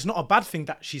 And it's not a bad thing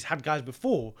that she's had guys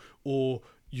before, or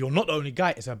you're not the only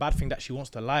guy. It's a bad thing that she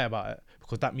wants to lie about it,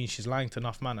 because that means she's lying to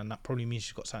enough man, and that probably means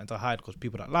she's got something to hide, because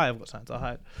people that lie have got something to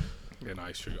hide. Yeah, no,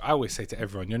 it's true. I always say to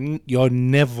everyone, you're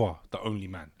never the only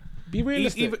man. Be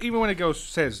realistic. Even when a girl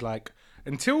says, like,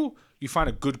 until you find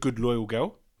a good loyal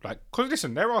girl, like, because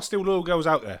listen, there are still loyal girls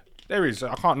out there. There is.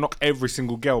 I can't knock every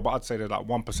single girl, but I'd say there's like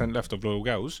 1% left of loyal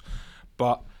girls.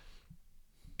 But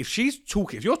if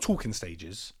you're talking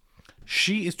stages,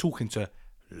 she is talking to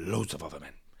loads of other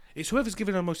men. It's whoever's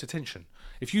giving her most attention.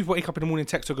 If you wake up in the morning,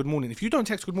 text her good morning. If you don't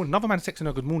text good morning, another man's texting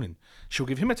her good morning. She'll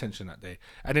give him attention that day.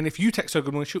 And then if you text her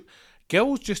good morning,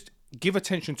 girls just give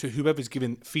attention to whoever's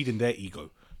feeding their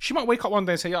ego. She might wake up one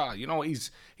day and say, you know what,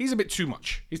 he's a bit too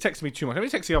much. He's texting me too much. Let me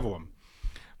text the other one.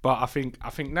 But I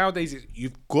think nowadays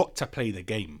you've got to play the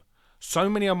game. So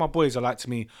many of my boys are like to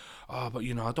me, but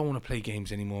I don't want to play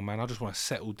games anymore, man. I just want to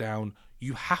settle down.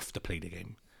 You have to play the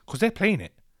game because they're playing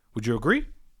it. Would you agree?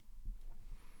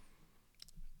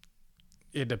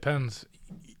 It depends.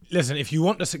 Listen, if you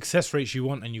want the success rates you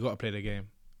want, and you got to play the game.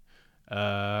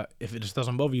 If it just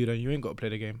doesn't bother you, then you ain't got to play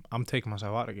the game. I'm taking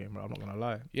myself out of the game, bro. I'm not gonna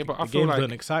lie. Yeah, but the I feel like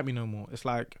don't excite me no more. It's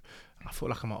like I feel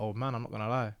like I'm an old man. I'm not gonna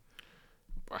lie.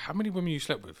 How many women you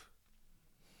slept with?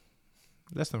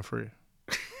 Less than 3.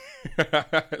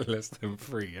 Less than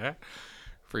 3, yeah.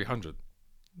 300.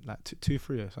 Like 2,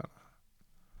 3 or something.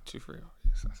 2, 3.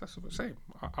 Yes, that's the same.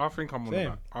 I think I'm on same.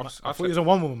 that. I thought you was a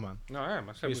 1 woman man. No, I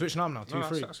am. You're switching up now. 2,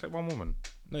 3. I slept 1 woman.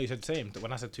 No, you said same.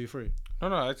 When I said 2, 3.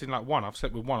 No, it's in like 1. I've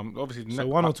slept with 1. I'm obviously so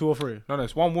 1 or 2 or 3. No,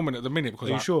 it's 1 woman at the minute because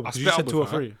Are you sure? Because you said 2 or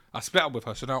 3. I split up with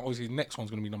her, so now obviously the next one's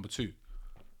gonna be number 2.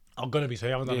 I'm gonna be, so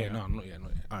you haven't done it yet? No, not yet.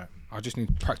 All right. I just need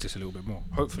to practice a little bit more.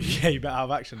 Hopefully. Yeah, you better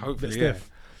have action. Hopefully, yeah.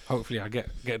 Hopefully I get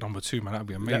number 2, man. That'd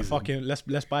be amazing.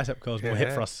 Less bicep curls, more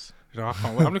hip thrusts. I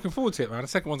can't wait. I'm looking forward to it, man. The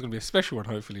second one's gonna be a special one,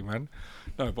 hopefully, man.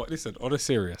 No, but listen, on a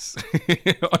serious.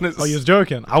 Oh, you was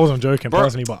joking? I wasn't joking,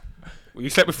 personally, but you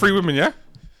slept with 3 women, yeah?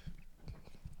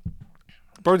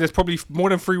 Bro, there's probably more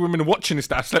than 3 women watching this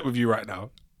that have slept with you right now.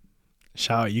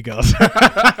 Shout out you girls.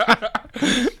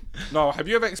 No, have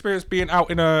you ever experienced being out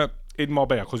in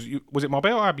Marbella? Because was it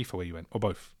Marbella or Ibiza where you went, or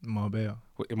both? Marbella.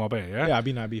 In Marbella, yeah. Yeah, I've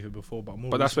been in Ibiza before,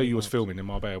 but that's where you was filming in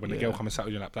Marbella when the girl come and sat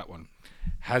with you in that one.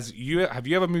 Have you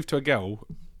ever moved to a girl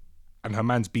and her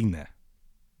man's been there?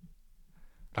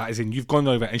 Like, as in you've gone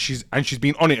over and she's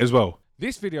been on it as well.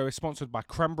 This video is sponsored by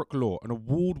Cranbrook Law, an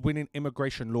award-winning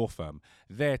immigration law firm.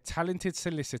 Their talented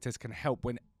solicitors can help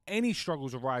when any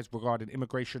struggles arise regarding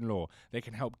immigration law. They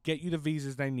can help get you the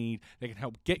visas they need. They can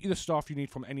help get you the staff you need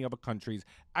from any other countries.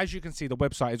 As you can see, the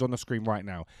website is on the screen right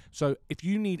now. So if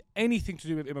you need anything to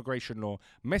do with immigration law,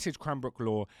 message Cranbrook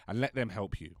Law and let them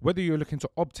help you. Whether you're looking to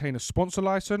obtain a sponsor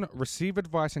license, receive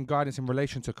advice and guidance in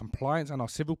relation to compliance and our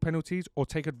civil penalties, or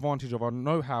take advantage of our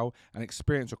know-how and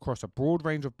experience across a broad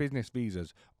range of business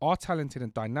visas, our talented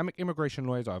and dynamic immigration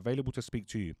lawyers are available to speak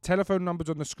to you. Telephone numbers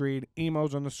on the screen,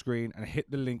 emails on the screen, and hit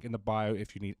the link in the bio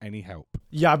if you need any help.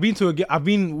 Yeah, I've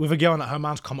been with a girl and her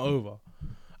man's come over.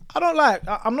 I'm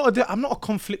not a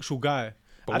conflictual guy.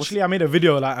 But actually, I made a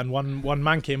video and one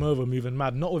man came over moving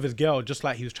mad, not with his girl, just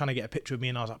like he was trying to get a picture of me,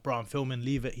 and I was like, bro, I'm filming,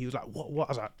 leave it. He was like, what?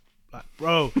 I was like,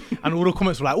 bro, and all the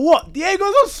comments were like, what? Diego's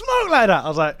on smoke like that. I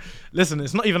was like, listen,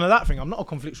 it's not even that thing. I'm not a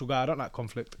conflictual guy. I don't like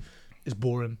conflict. It's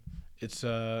boring. It's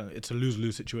a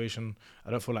lose-lose situation. I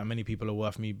don't feel like many people are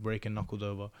worth me breaking knuckles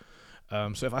over.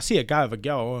 So if I see a guy with a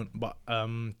girl, I won't. But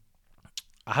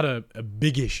I had a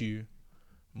big issue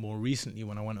more recently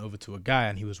when I went over to a guy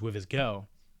and he was with his girl,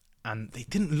 and they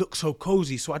didn't look so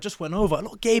cozy. So I just went over. A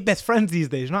lot of gay best friends these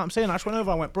days. You know what I'm saying? I just went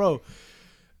over. I went, bro.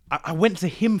 I went to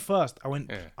him first. I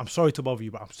went, I'm sorry to bother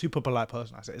you, but I'm a super polite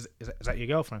person. I said, is that your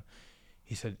girlfriend?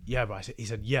 He said, yeah, bro. He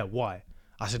said, yeah, why?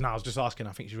 I said, no, I was just asking.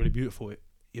 I think she's really beautiful.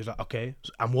 He was like, okay,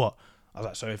 and what? I was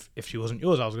like, so if she wasn't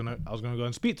yours, I was gonna go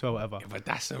and speak to her, whatever. Yeah, but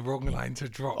that's the wrong line to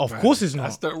drop. Of course it's not.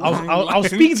 That's the wrong I was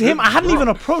speaking to him. I hadn't even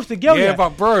approached the girl yet. Yeah,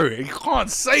 but bro, you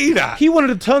can't say that. He wanted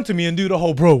to turn to me and do the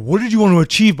whole, bro, what did you want to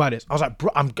achieve by this? I was like,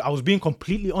 bro, I was being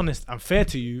completely honest and fair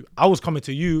to you. I was coming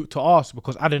to you to ask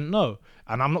because I didn't know,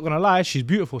 and I'm not gonna lie, she's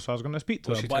beautiful, so I was gonna speak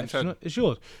to her. But it's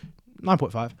yours.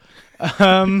 9.5.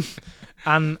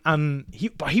 and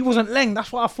he wasn't Leng.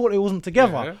 That's why I thought they wasn't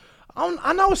together. Yeah.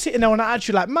 And I was sitting there and I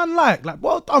actually like, man, like,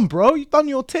 well done, bro. You done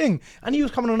your thing. And he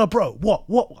was coming on, bro. What?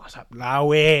 I was like, nah,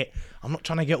 wait. I'm not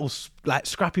trying to get all like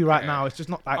scrappy right now. It's just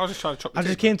not like. I was just trying to chop the I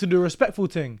just cake, came to do a respectful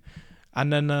thing.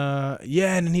 And then,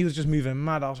 and then he was just moving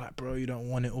mad. I was like, bro, you don't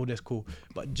want it. All this cool.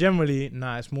 But generally,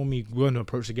 nah, it's more me going to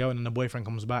approach the girl and then the boyfriend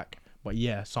comes back. But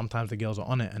yeah, sometimes the girls are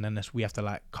on it and then we have to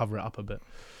like cover it up a bit.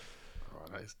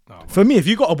 For me, if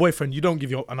you got a boyfriend, you don't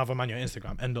give another man your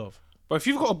Instagram. End of. But if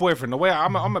you've got a boyfriend, the way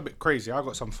I'm a bit crazy. I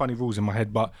got some funny rules in my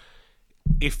head. But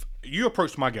if you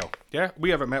approach my girl, yeah,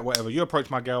 we haven't met, whatever. You approach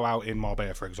my girl out in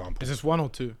Marbella, for example. Is this 1 or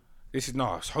 2? This is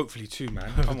it's hopefully 2,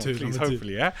 man. Come on, Two, please, number 2.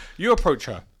 hopefully, yeah. You approach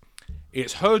her.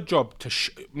 It's her job to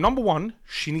number one.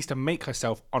 She needs to make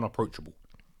herself unapproachable.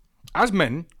 As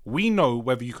men, we know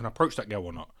whether you can approach that girl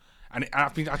or not. And I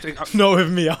think Not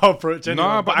with me. I'll approach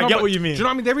anyone. But I get what you mean. Do you know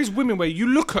what I mean? There is women where you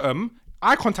look at them,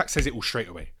 eye contact says it all straight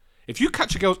away. If you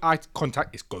catch a girl's eye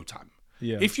contact, it's go time.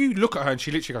 Yeah. If you look at her and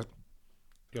she literally goes,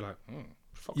 you're like,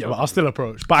 fuck. Yeah, but I'll still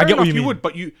approach. But Fair I get what enough, you mean. You would,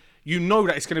 but you know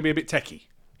that it's going to be a bit techie.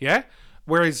 Yeah?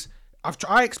 Whereas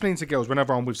I explain to girls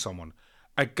whenever I'm with someone,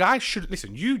 a guy should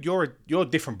listen. You're a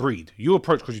different breed. You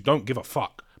approach because you don't give a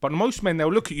fuck. But most men,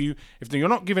 they'll look at you. If you're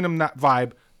not giving them that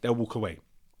vibe, they'll walk away.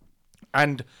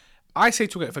 And I say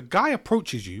to her, if a guy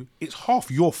approaches you, it's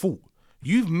half your fault.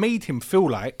 You've made him feel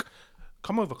like,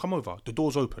 come over, the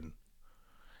door's open.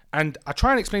 And I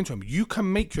try and explain to him, you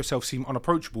can make yourself seem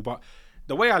unapproachable, but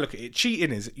the way I look at it,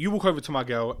 cheating is, you walk over to my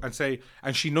girl and say,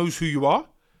 and she knows who you are,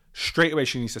 straight away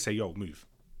she needs to say, yo, move.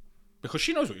 Because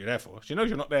she knows what you're there for. She knows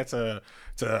you're not there to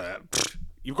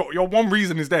you've got, your one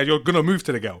reason is there, you're going to move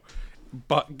to the girl.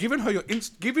 But giving her her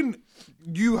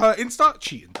Insta,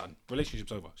 cheating, done.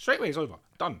 Relationship's over. Straight away it's over.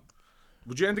 Done.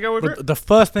 Would you end the girl with it? The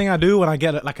first thing I do when I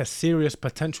get like a serious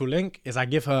potential link is I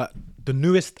give her the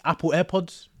newest Apple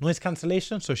AirPods noise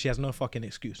cancellation, so she has no fucking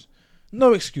excuse.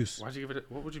 No excuse. Why'd you give it?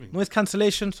 What would you mean? Noise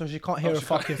cancellation, so she can't hear a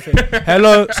fucking thing.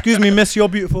 Hello, excuse me, miss, you're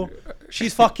beautiful.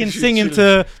 She's fucking singing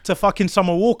to fucking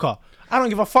Summer Walker. I don't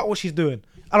give a fuck what she's doing.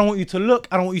 I don't want you to look.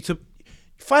 I don't want you to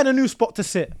find a new spot to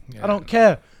sit. Yeah, I don't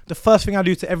care. The first thing I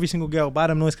do to every single girl, buy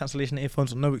them noise cancellation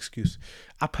earphones, no excuse.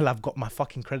 Apple, I've got my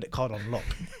fucking credit card on lock.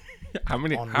 How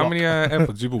many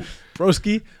AirPods you bought?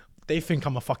 Broski, they think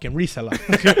I'm a fucking reseller.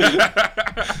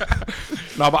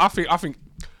 No, but I think.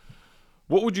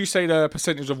 What would you say the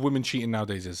percentage of women cheating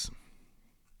nowadays is?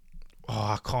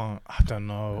 Oh, I don't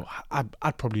know.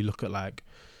 I'd probably look at like,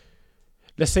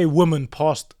 let's say women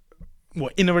past,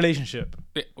 in a relationship.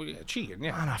 Yeah, cheating,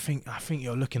 yeah. Man, I think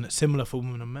you're looking at similar for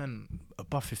women and men,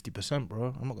 above 50%,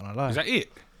 bro. I'm not gonna lie. Is that it?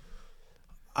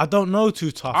 I don't know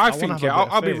too tough. I think, yeah,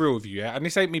 I'll be real with you, yeah. And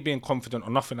this ain't me being confident or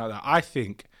nothing like that. I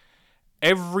think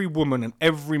every woman and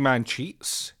every man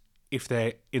cheats if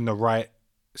they're in the right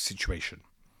situation.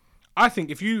 I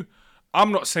think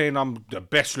I'm not saying I'm the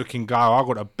best looking guy or I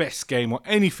got the best game or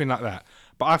anything like that.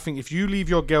 But I think if you leave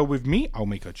your girl with me, I'll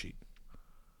make her cheat.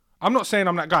 I'm not saying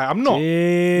I'm that guy. I'm not.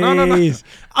 Jeez. No.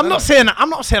 I'm not saying that. I'm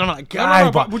not saying I'm that guy.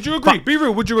 No, but would you agree? Be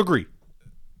real. Would you agree?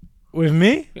 With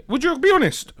me? Would you be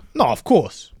honest? No, of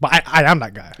course. But I am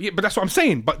that guy. Yeah, but that's what I'm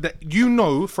saying. But that you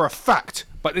know for a fact.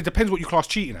 But it depends what you class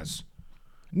cheating as.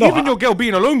 No, even your girl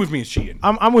being alone with me is cheating.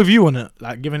 I'm with you on it.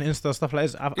 Like giving Insta stuff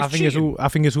like this. I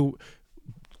think it's all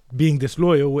being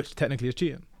disloyal, which technically is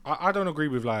cheating. I don't agree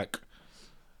with like.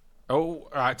 Oh, all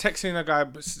right. Texting a guy.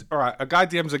 All right, a guy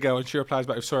DMs a girl and she replies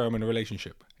back, "Sorry, I'm in a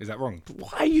relationship." Is that wrong?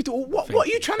 Why are you? What are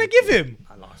you trying to give him?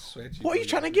 I swear to you, what are you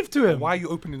trying to give to him? Why are you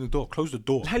opening the door? Close the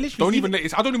door. I don't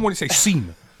even want to say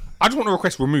scene. I just want to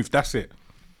request removed. That's it.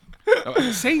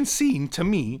 Saying scene to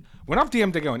me, when I've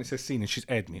DM'd a girl and it says scene and she's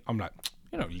aired me, I'm like,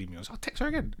 you know, leave me on. I'll text her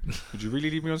again. Would you really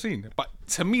leave me on scene? But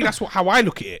to me, that's how I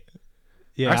look at it.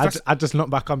 Yeah, I just knock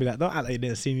back and be like, don't act like you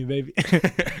didn't see me, baby.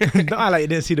 Don't act like you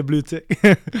didn't see the blue tick.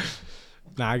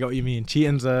 Nah, I get what you mean.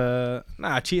 Cheating's all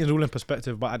in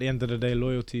perspective, but at the end of the day,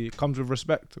 loyalty comes with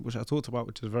respect, which I talked about,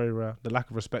 which is very rare. The lack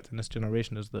of respect in this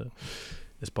generation is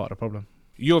part of the problem.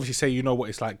 You obviously say you know what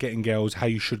it's like getting girls, how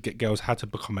you should get girls, how to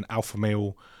become an alpha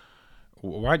male.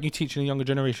 Why aren't you teaching the younger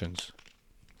generations?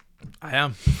 I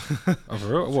am. Oh, for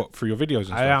real? What, through your videos and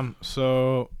stuff? I am.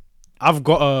 So I've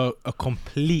got a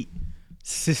complete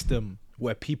system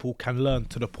where people can learn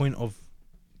to the point of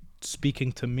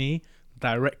speaking to me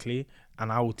directly,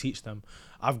 and I will teach them.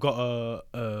 I've got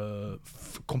a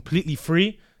completely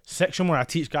free section where I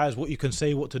teach guys what you can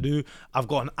say, what to do. I've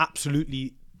got an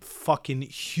absolutely fucking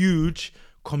huge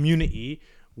community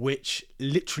which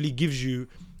literally gives you,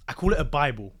 I call it a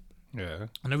Bible. Yeah.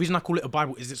 And the reason I call it a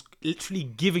Bible is it's literally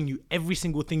giving you every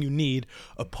single thing you need,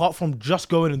 apart from just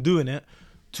going and doing it,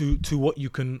 to what you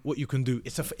can do.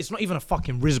 It's not even a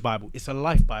fucking Riz Bible. It's a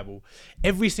life Bible.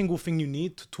 Every single thing you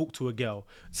need to talk to a girl,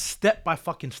 step by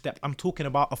fucking step. I'm talking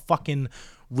about a fucking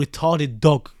retarded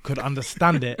dog could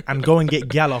understand it and go and get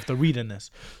gal after reading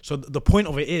this. So the point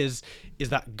of it is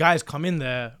that guys come in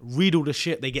there, read all the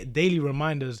shit. They get daily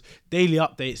reminders, daily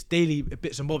updates, daily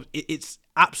bits and bobs. It's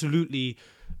absolutely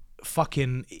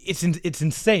fucking, it's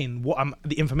insane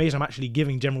the information I'm actually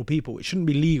giving general people. It shouldn't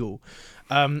be legal.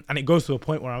 And it goes to a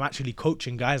point where I'm actually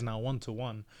coaching guys now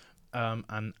 1-to-1,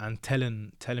 and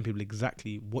telling people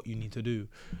exactly what you need to do.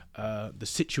 The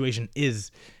situation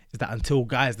is that until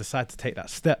guys decide to take that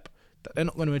step, that they're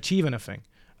not going to achieve anything.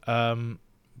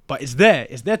 But it's there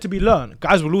to be learned.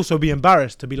 Guys will also be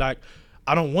embarrassed to be like,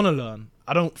 I don't want to learn.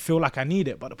 I don't feel like I need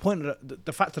it. But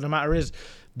the fact of the matter is,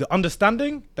 the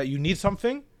understanding that you need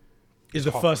something is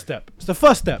the first step. It's the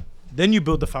first step. Then you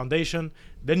build the foundation.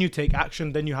 Then you take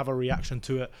action. Then you have a reaction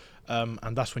to it,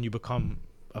 and that's when you become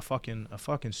a fucking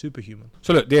superhuman.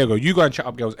 So look, Diego, you go and chat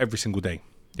up girls every single day.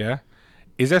 Yeah,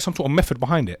 is there some sort of method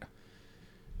behind it?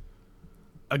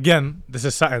 Again, this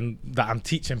is something that I'm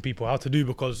teaching people how to do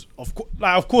because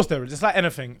of course there is. It's like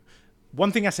anything.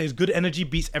 One thing I say is good energy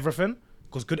beats everything,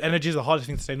 because good energy is the hardest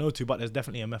thing to say no to. But there's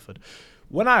definitely a method.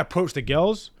 When I approach the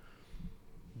girls,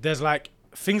 there's like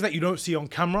things that you don't see on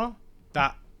camera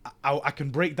that I can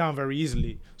break down very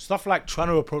easily. Stuff like trying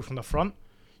to approach from the front.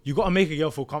 You got to make a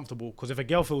girl feel comfortable, because if a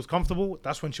girl feels comfortable,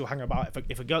 that's when she'll hang about.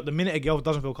 If a girl, the minute a girl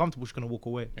doesn't feel comfortable, she's gonna walk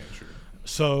away. Yeah, true.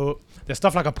 So there's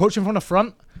stuff like approaching from the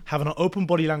front, having an open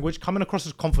body language, coming across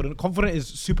as confident. Confident is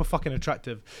super fucking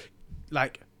attractive.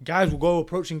 Like, guys will go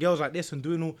approaching girls like this and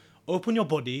doing all, open your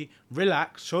body,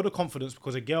 relax, show the confidence,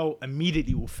 because a girl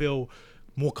immediately will feel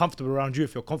more comfortable around you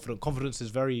if you're confident. Confidence is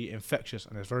very infectious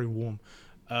and it's very warm.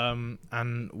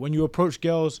 And when you approach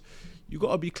girls, you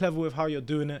got to be clever with how you're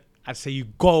doing it. I'd say you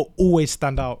got to always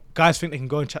stand out. Guys think they can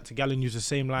go and chat to gal and use the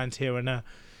same lines here and there,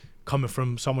 coming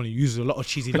from someone who uses a lot of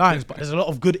cheesy lines, but there's a lot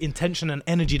of good intention and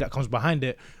energy that comes behind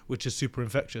it, which is super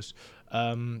infectious.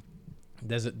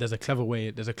 There's a clever way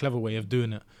of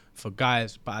doing it for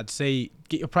guys, but I'd say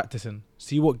get your practice in.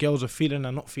 See what girls are feeling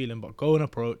and not feeling, but go and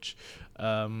approach.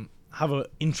 Have an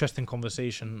interesting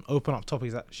conversation. Open up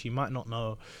topics that she might not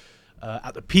know.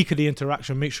 At the peak of the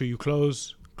interaction, make sure you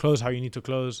close how you need to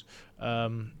close.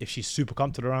 If she's super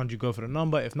comfortable around you, go for the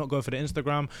number. If not, go for the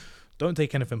Instagram. Don't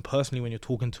take anything personally when you're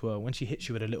talking to her. When she hits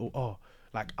you with a little,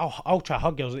 I'll try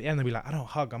hug girls at the end and be like, I don't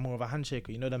hug, I'm more of a handshaker.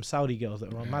 You know them Saudi girls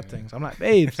that are on mad things. I'm like,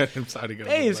 babes, Them Saudi girls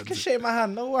babes, are you mad can shake my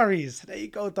hand, no worries. There you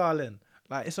go, darling.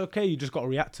 Like, it's okay. You just got to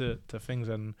react to things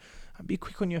and be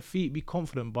quick on your feet, be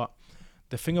confident. But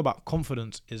the thing about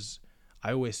confidence is,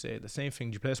 I always say the same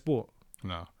thing. Do you play a sport?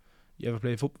 No. You ever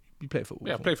play football? You play football?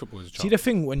 Yeah, I play football as a child. See the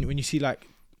thing when you see like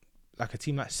a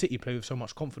team like City play with so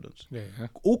much confidence. Yeah.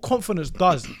 All confidence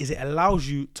does is it allows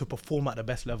you to perform at the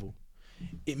best level.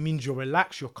 It means you're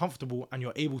relaxed, you're comfortable, and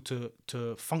you're able to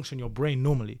function your brain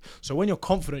normally. So when you're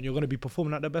confident, you're going to be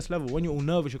performing at the best level. When you're all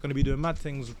nervous, you're going to be doing mad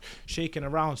things, shaking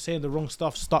around, saying the wrong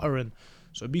stuff, stuttering.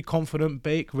 So be confident,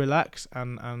 bake, relax,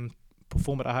 and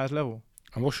perform at the highest level.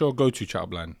 And what's your go-to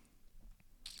chat line?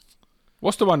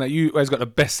 What's the one that you has got the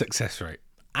best success rate?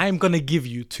 I'm going to give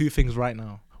you two things right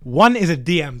now. One is a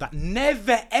DM that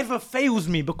never ever fails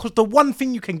me, because the one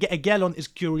thing you can get a girl on is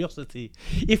curiosity.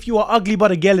 If you are ugly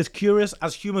but a girl is curious,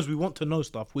 as humans we want to know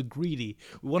stuff. We're greedy.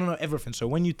 We want to know everything. So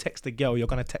when you text a girl, you're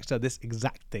going to text her this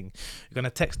exact thing. You're going to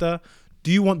text her,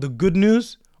 do you want the good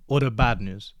news or the bad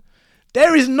news?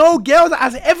 There is no girl that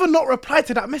has ever not replied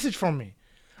to that message from me.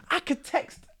 I could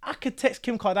text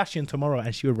Kim Kardashian tomorrow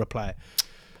and she would reply.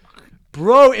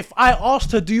 Bro, if I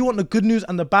asked her, do you want the good news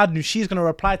and the bad news, she's going to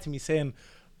reply to me saying,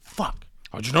 fuck.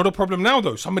 Oh, do you know the problem now,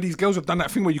 though? Some of these girls have done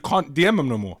that thing where you can't DM them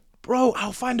no more. Bro,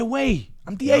 I'll find a way.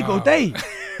 I'm Diego Day.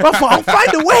 Brother, I'll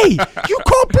find a way. You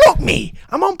can't block me.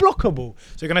 I'm unblockable.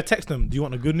 So you're going to text them, do you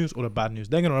want the good news or the bad news?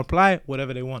 They're going to reply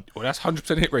whatever they want. Well, that's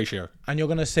 100% hit ratio. And you're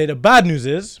going to say the bad news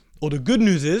is, or the good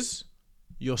news is,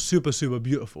 you're super, super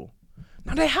beautiful.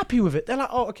 Now they're happy with it. They're like,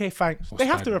 oh, okay, thanks. They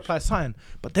have to reply sign,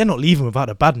 but they're not leaving without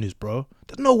the bad news, bro.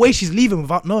 There's no way she's leaving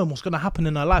without knowing what's going to happen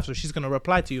in her life. So she's going to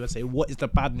reply to you and say, what is the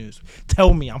bad news?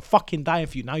 Tell me, I'm fucking dying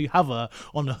for you. Now you have her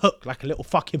on the hook like a little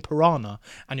fucking piranha,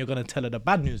 and you're going to tell her the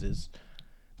bad news is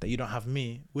that you don't have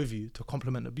me with you to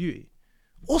compliment the beauty.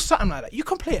 Or something like that. You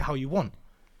can play it how you want.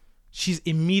 She's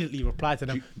immediately replied to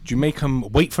them. Do you make them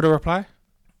wait for the reply?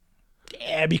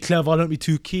 Yeah, be clever, don't be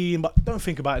too keen, but don't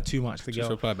think about it too much. Just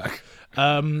reply back.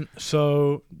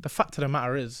 So the fact of the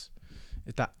matter is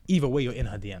that either way you're in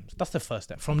her DMs. That's the first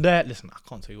step. From there, listen, I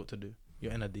can't tell you what to do.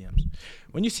 You're in her DMs.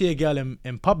 When you see a girl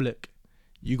in public,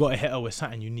 you got to hit her with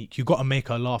something unique. You got to make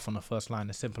her laugh on the first line.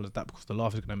 As simple as that, because the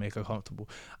laugh is going to make her comfortable.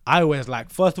 I always like,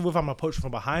 first of all, if I'm approaching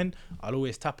from behind, I'll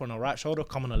always tap her on her right shoulder,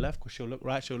 come on the left, because she'll look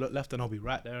right, she'll look left, and I'll be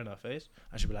right there in her face.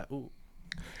 And she'll be like, ooh.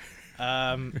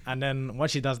 And then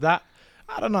once she does that,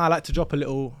 I don't know, I like to drop a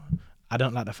little, I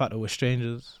don't like the fact that we're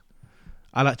strangers.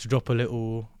 I like to drop a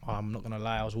little, oh, I'm not going to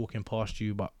lie, I was walking past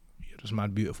you, but you're just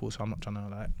mad beautiful, so I'm not trying to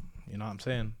like, you know what I'm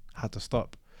saying? I had to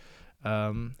stop.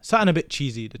 Something a bit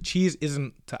cheesy. The cheese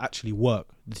isn't to actually work.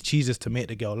 The cheese is to make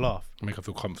the girl laugh. Make her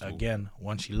feel comfortable. Again,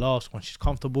 once she laughs, once she's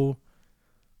comfortable,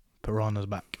 piranha's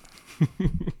back.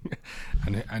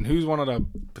 And who's one of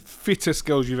the fittest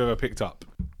girls you've ever picked up?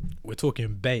 We're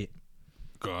talking bait.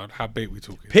 God, how bait we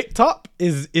talking? Picked up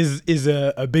is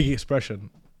a big expression.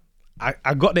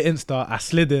 I got the Insta, I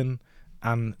slid in,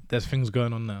 and there's things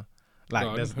going on there. Like,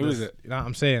 God, there's, who is it? You know what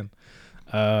I'm saying?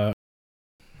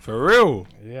 For real?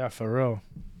 Yeah, for real.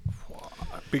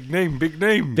 Big name, big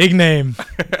name. Big name.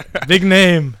 Big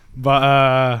name.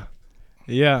 But,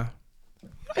 yeah. You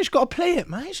just got to play it,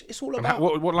 man. It's all about...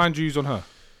 What line do you use on her?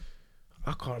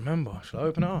 I can't remember. Should I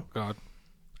open it up? God.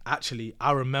 Actually,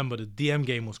 I remember the DM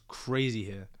game was crazy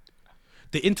here.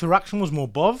 The interaction was more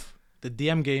bov. The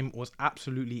DM game was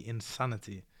absolutely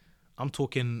insanity. I'm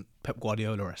talking Pep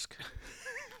Guardiola-esque.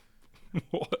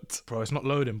 What? Bro, it's not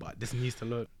loading, but this needs to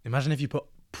load. Imagine if you put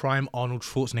prime Arnold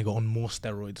Schwarzenegger on more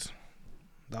steroids.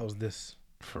 That was this.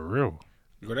 For real?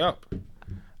 You got it up?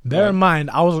 Bear in mind,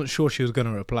 I wasn't sure she was going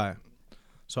to reply.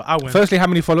 So I went... Firstly, how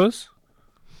many followers?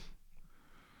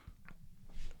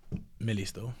 Millie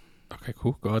still. Okay,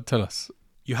 cool. Go ahead, tell us.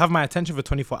 You have my attention for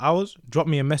 24 hours. Drop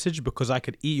me a message because I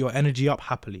could eat your energy up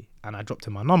happily. And I dropped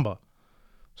in my number.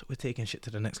 So we're taking shit to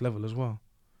the next level as well.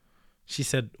 She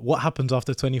said, what happens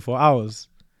after 24 hours?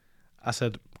 I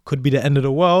said, could be the end of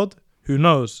the world. Who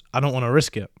knows? I don't want to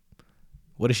risk it.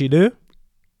 What did she do?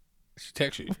 She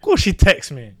texts you? Of course she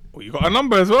texts me. Well, you got a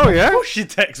number as well, yeah? Of course she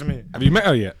texts me. Have you met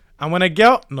her yet? And when a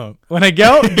girl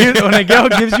gives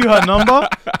you her number,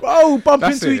 bro, bump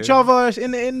That's into it. each other. It's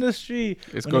in the industry.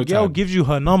 It's when go a girl time. gives you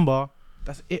her number,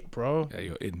 that's it, bro. Yeah,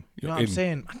 you're in. You You're know what in. I'm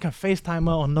saying? I can FaceTime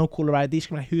her on no caller ID.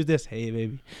 She's like, who's this? Hey,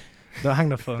 baby. Don't hang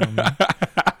the phone on me.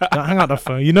 Don't hang out the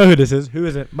phone. You know who this is. Who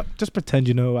is it? But just pretend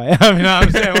you know who I am. You know what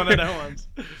I'm saying? One of them ones.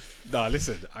 Nah,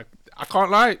 listen. I can't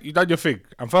lie. You done your thing.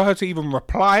 And for her to even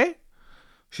reply,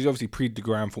 she's obviously preed the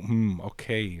ground for,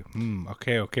 okay.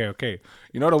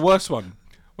 You know the worst one?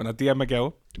 When I DM a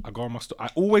girl, I go on my story.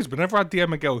 Whenever I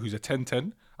DM a girl who's a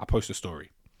 10-10, I post a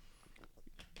story.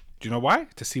 Do you know why?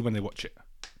 To see when they watch it.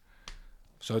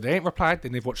 So they ain't replied,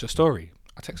 then they've watched the story.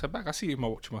 I text her back. I see you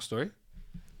watching my story.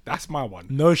 That's my one.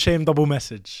 No shame, double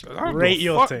message. I don't Rate give a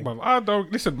your fuck, thing. man. I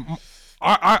don't listen.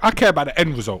 I care about the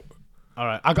end result. All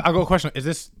right. I got a question. Is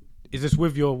this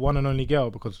with your one and only girl?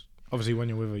 Because obviously when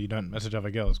you're with her, you don't message other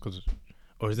girls.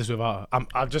 Or is this without her?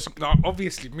 I'm just... No,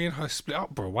 obviously, me and her split up,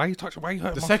 bro. Why are you touching? Why are you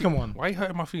hurting The my second feelings? one. Why are you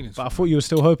hurting my feelings? But I thought you were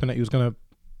still hoping that you was going to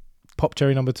pop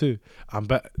cherry number 2. I'm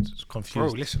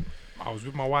confused. Bro, listen. I was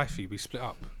with my wifey. We split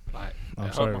up. Like, I'm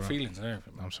it sorry, hurt my bro. feelings and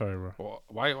everything. Man. I'm sorry, bro.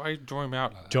 Why are you drawing me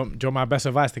out like that? Do you want my best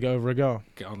advice to get over a girl?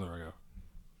 Get on the radio.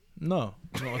 No,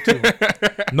 not at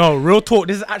all. No, real talk.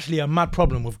 This is actually a mad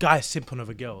problem with guys simping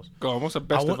over girls. Go on. What's the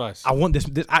best advice? I want this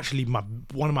actually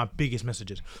one of my biggest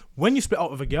messages. When you split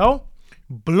up with a girl,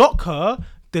 block her,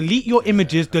 delete your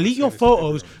images, delete your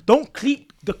photos. Don't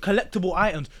keep the collectible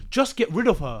items. Just get rid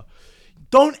of her.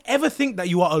 Don't ever think that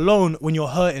you are alone when you're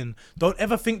hurting. Don't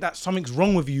ever think that something's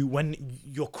wrong with you when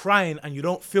you're crying and you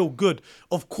don't feel good.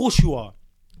 Of course you are.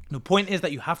 The point is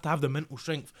that you have to have the mental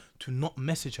strength to not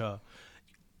message her.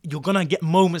 You're gonna get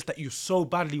moments that you so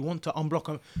badly want to unblock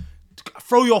her.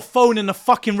 Throw your phone in the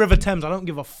fucking River Thames. I don't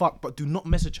give a fuck, but do not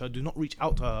message her. Do not reach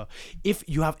out to her. If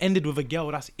you have ended with a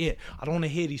girl, that's it. I don't want to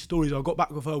hear these stories. I got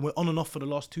back with her. We're on and off for the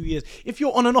last 2 years. If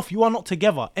you're on and off, you are not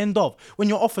together. End of. When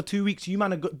you're off for 2 weeks, you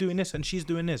man are doing this and she's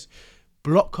doing this.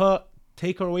 Block her,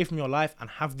 take her away from your life, and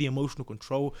have the emotional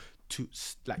control to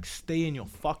stay in your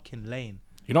fucking lane.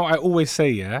 You know what I always say,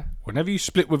 yeah? Whenever you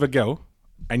split with a girl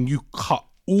and you cut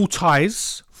all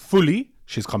ties fully,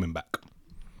 she's coming back.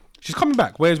 She's coming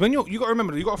back. Whereas when you got to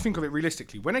remember, you got to think of it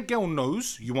realistically. When a girl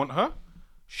knows you want her,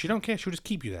 she don't care. She'll just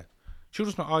keep you there. She'll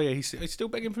just know, oh yeah, he's still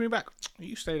begging for me back.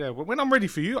 You stay there. When I'm ready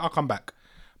for you, I'll come back.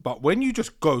 But when you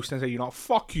just ghost and say, you know,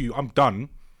 fuck you, I'm done.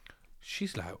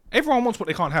 She's like, everyone wants what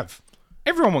they can't have.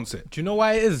 Everyone wants it. Do you know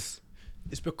why it is?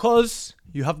 It's because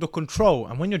you have the control.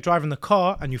 And when you're driving the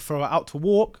car and you throw her out to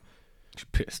walk, She's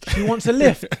pissed. she wants a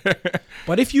lift.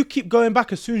 But if you keep going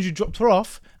back as soon as you dropped her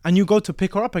off and you go to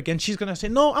pick her up again, she's going to say,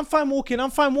 no, I'm fine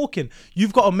walking.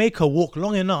 You've got to make her walk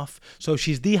long enough so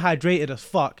she's dehydrated as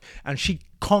fuck and she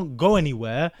can't go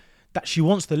anywhere. that she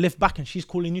wants to lift back and she's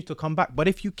calling you to come back. But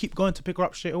if you keep going to pick her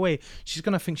up straight away, she's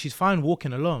going to think she's fine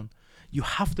walking alone. You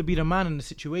have to be the man in the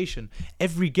situation.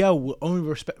 Every girl will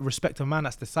only respect a man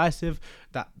that's decisive,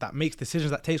 that makes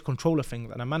decisions, that takes control of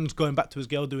things. And a man's going back to his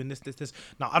girl doing this.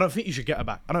 Now, I don't think you should get her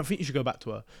back. I don't think you should go back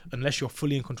to her unless you're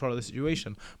fully in control of the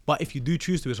situation. But if you do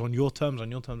choose to, it's on your terms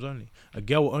only. A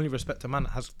girl will only respect a man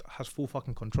that has full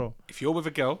fucking control. If you're with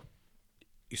a girl,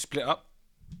 you split up,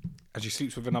 and she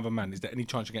sleeps with another man, is there any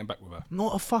chance you're getting back with her?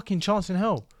 Not a fucking chance in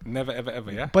hell. Never, ever,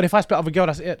 ever, yeah? But if I split up with a girl,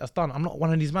 that's it. That's done. I'm not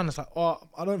one of these men that's like, oh,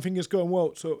 I don't think it's going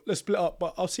well, so let's split up,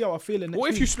 but I'll see how I feel in next What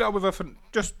if week. you split up with her for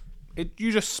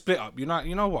you just split up? You're not,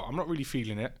 you know what? I'm not really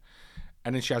feeling it.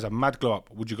 And then she has a mad glow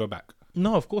up. Would you go back?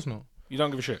 No, of course not. You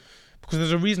don't give a shit? Because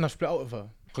there's a reason I split up with her.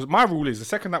 Because my rule is the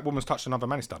second that woman's touched another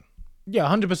man, it's done. Yeah,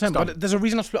 100%. But there's a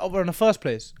reason I split up with her in the first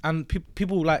place. And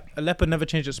people like a leopard never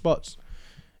change its spots.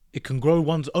 It can grow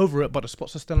ones over it, but the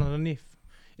spots are still underneath.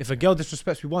 If a girl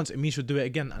disrespects me once, it means she'll do it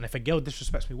again. And if a girl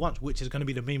disrespects me once, which is going to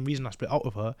be the main reason I split up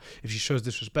with her, if she shows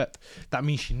disrespect, that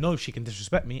means she knows she can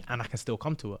disrespect me and I can still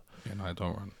come to her. Yeah, no, I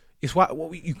don't run. It's why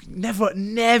you never,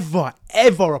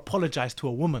 ever apologize to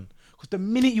a woman. Because the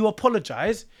minute you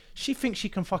apologize, she thinks she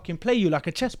can fucking play you like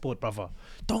a chessboard, brother.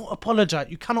 Don't apologize.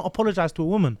 You cannot apologize to a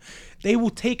woman. They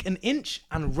will take an inch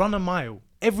and run a mile.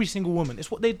 Every single woman. It's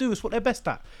what they do. It's what they're best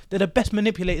at. They're the best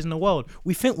manipulators in the world.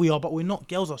 We think we are, but we're not.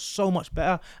 Girls are so much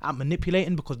better at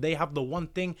manipulating because they have the one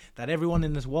thing that everyone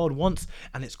in this world wants,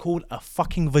 and it's called a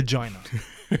fucking vagina.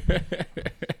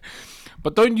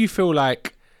 But don't you feel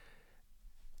like,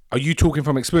 are you talking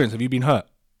from experience? Have you been hurt?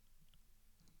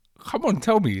 Come on,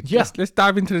 tell me. Yeah. Let's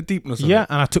dive into the deepness of it. Yeah,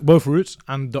 and I took both routes,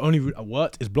 and the only route that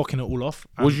worked is blocking it all off.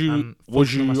 Was you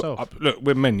look,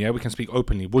 we're men, yeah, we can speak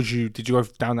openly. Did you go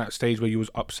down that stage where you was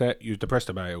upset, you was depressed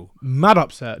about it all? Mad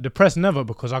upset, depressed never,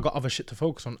 because I got other shit to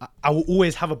focus on. I will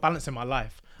always have a balance in my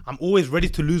life. I'm always ready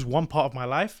to lose one part of my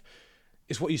life.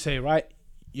 It's what you say, right?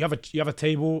 You have a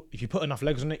table. If you put enough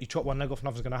legs on it, you chop one leg off,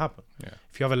 nothing's gonna happen. Yeah.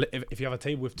 If you have a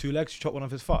table with two legs, you chop one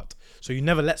off, it's fucked. So you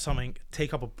never let something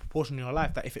take up a proportion in your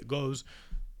life that if it goes,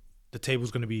 the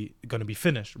table's gonna be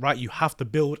finished, right? You have to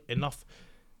build enough,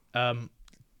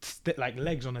 like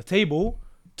legs on a table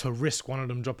to risk one of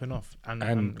them dropping off.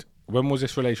 And when was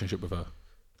this relationship with her?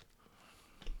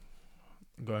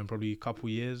 Going probably a couple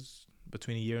years,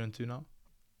 between a year and two now.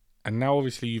 And now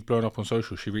obviously you've blown up on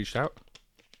social. She reached out.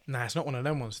 Nah, it's not one of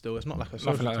them ones still. It's not like a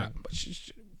social Nothing like thing. that.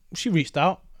 But she reached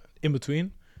out in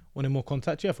between, wanted more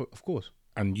contact. Yeah, of course.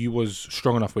 And you was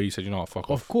strong enough where you said, you know what, fuck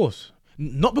off. Of course.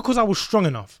 Not because I was strong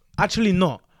enough. Actually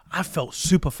not. I felt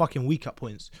super fucking weak at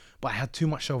points. But I had too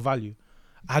much self-value.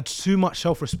 I had too much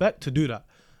self-respect to do that.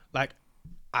 Like,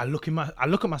 I look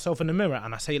at myself in the mirror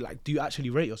and I say, like, do you actually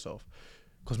rate yourself?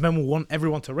 Because men will want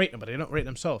everyone to rate them, but they don't rate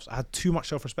themselves. I had too much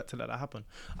self-respect to let that happen.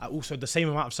 I also, the same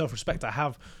amount of self-respect I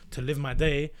have to live my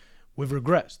day with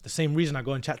regrets. The same reason I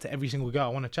go and chat to every single girl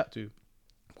I want to chat to.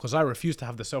 Because I refuse to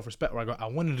have the self-respect where I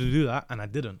wanted to do that and I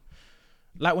didn't.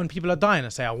 Like when people are dying, I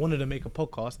say I wanted to make a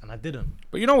podcast and I didn't.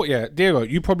 But you know what, yeah, Diego,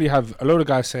 you probably have a load of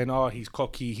guys saying, oh, he's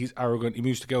cocky, he's arrogant, he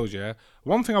moves to girls, yeah?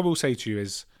 One thing I will say to you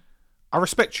is, I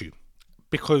respect you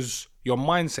because your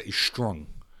mindset is strong.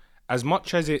 As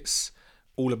much as it's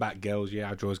all about girls, yeah,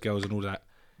 I draws girls and all that,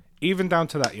 even down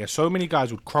to that, yeah, so many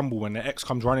guys would crumble when their ex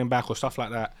comes running back or stuff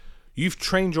like that. You've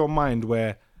trained your mind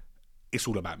where it's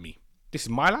all about me. This is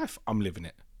my life, I'm living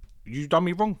it. You done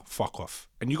me wrong, fuck off.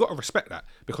 And you got to respect that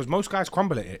because most guys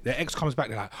crumble at it. Their ex comes back,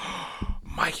 they're like, oh,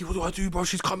 Mikey, what do I do, bro?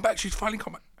 She's come back, she's finally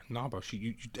come back. Nah, bro,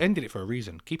 you ended it for a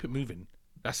reason. Keep it moving.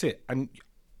 That's it. And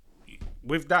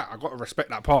with that, I got to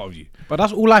respect that part of you. But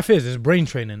that's all life is brain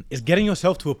training. It's getting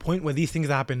yourself to a point where these things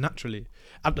happen naturally.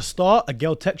 At the start, a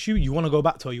girl texts you, you want to go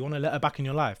back to her, you want to let her back in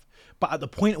your life. But at the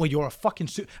point where you're a fucking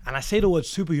and I say the word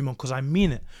superhuman because I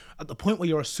mean it. At the point where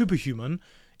you're a superhuman,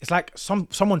 it's like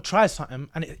someone tries something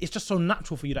and it's just so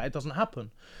natural for you that it doesn't happen.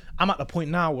 I'm at the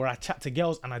point now where I chat to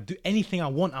girls and I do anything I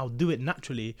want, I'll do it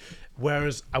naturally.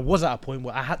 Whereas I was at a point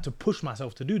where I had to push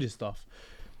myself to do this stuff.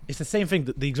 It's the same thing.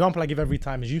 The example I give every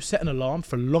time is you set an alarm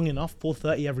for long enough,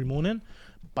 4:30 every morning.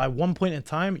 By one point in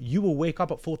time, you will wake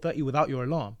up at 4:30 without your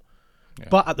alarm. Yeah.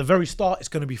 But at the very start, it's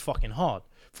going to be fucking hard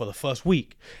for the first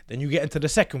week. Then you get into the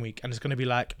second week and it's going to be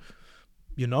like,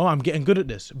 you know, I'm getting good at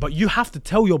this. But you have to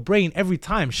tell your brain every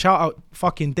time, shout out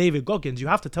fucking David Goggins, you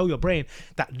have to tell your brain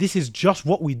that this is just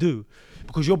what we do.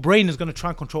 Because your brain is going to try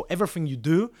and control everything you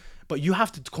do, but you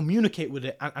have to communicate with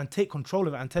it and take control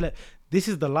of it and tell it, this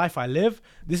is the life I live.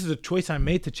 This is a choice I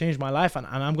made to change my life and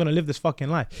I'm going to live this fucking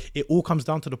life. It all comes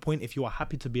down to the point if you are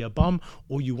happy to be a bum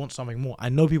or you want something more. I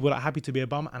know people that are happy to be a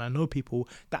bum and I know people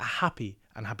that are happy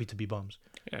to be bums.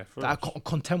 Yeah, for that are us.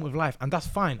 content with life, and that's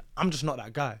fine. I'm just not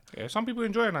that guy. Yeah, some people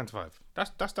enjoy a 9 to 5.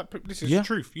 This is Yeah.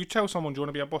 truth. You tell someone, do you want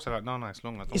to be a boss? They're like, no, it's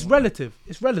long. I don't It's want relative.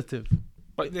 It's relative.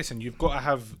 But listen, you've got to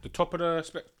have the top of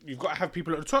the you've got to have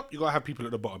people at the top, you've got to have people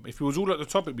at the bottom. If it was all at the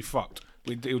top, it'd be fucked.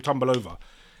 It would tumble over.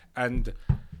 And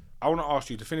I want to ask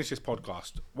you, to finish this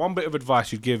podcast, one bit of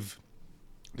advice you'd give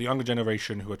the younger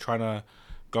generation who are trying to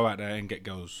go out there and get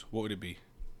girls, what would it be?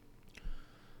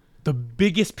 The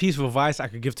biggest piece of advice I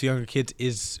could give to younger kids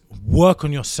is work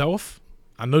on yourself.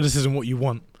 I know this isn't what you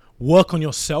want. Work on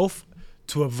yourself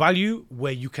to a value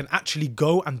where you can actually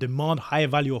go and demand higher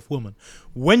value of women.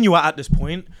 When you are at this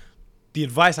point, the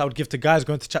advice I would give to guys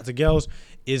going to chat to girls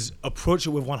is approach it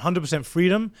with 100%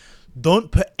 freedom.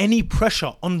 Don't put any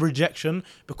pressure on rejection,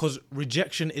 because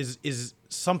rejection is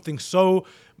something so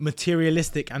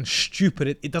materialistic and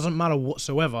stupid. It doesn't matter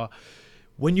whatsoever.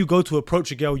 When you go to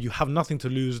approach a girl, you have nothing to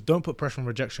lose. Don't put pressure on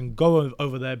rejection. Go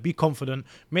over there, be confident,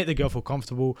 make the girl feel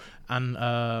comfortable,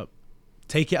 and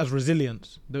take it as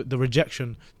resilience. The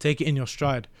rejection, take it in your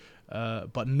stride.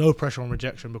 But no pressure on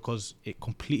rejection, because it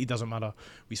completely doesn't matter.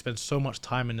 We spend so much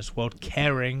time in this world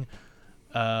caring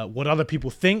what other people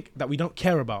think that we don't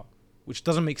care about, which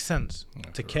doesn't make sense.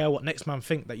 To care what next man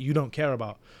think that you don't care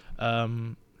about.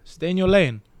 Stay in your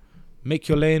lane. Make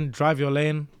your lane, drive your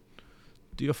lane,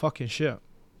 do your fucking shit.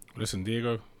 Listen,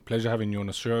 Diego, pleasure having you on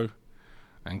the show.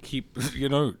 And keep,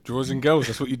 draws and girls.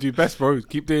 That's what you do best, bro.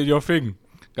 Keep doing your thing.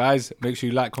 Guys, make sure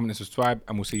you like, comment, and subscribe,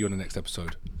 and we'll see you on the next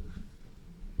episode.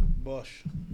 Bosh.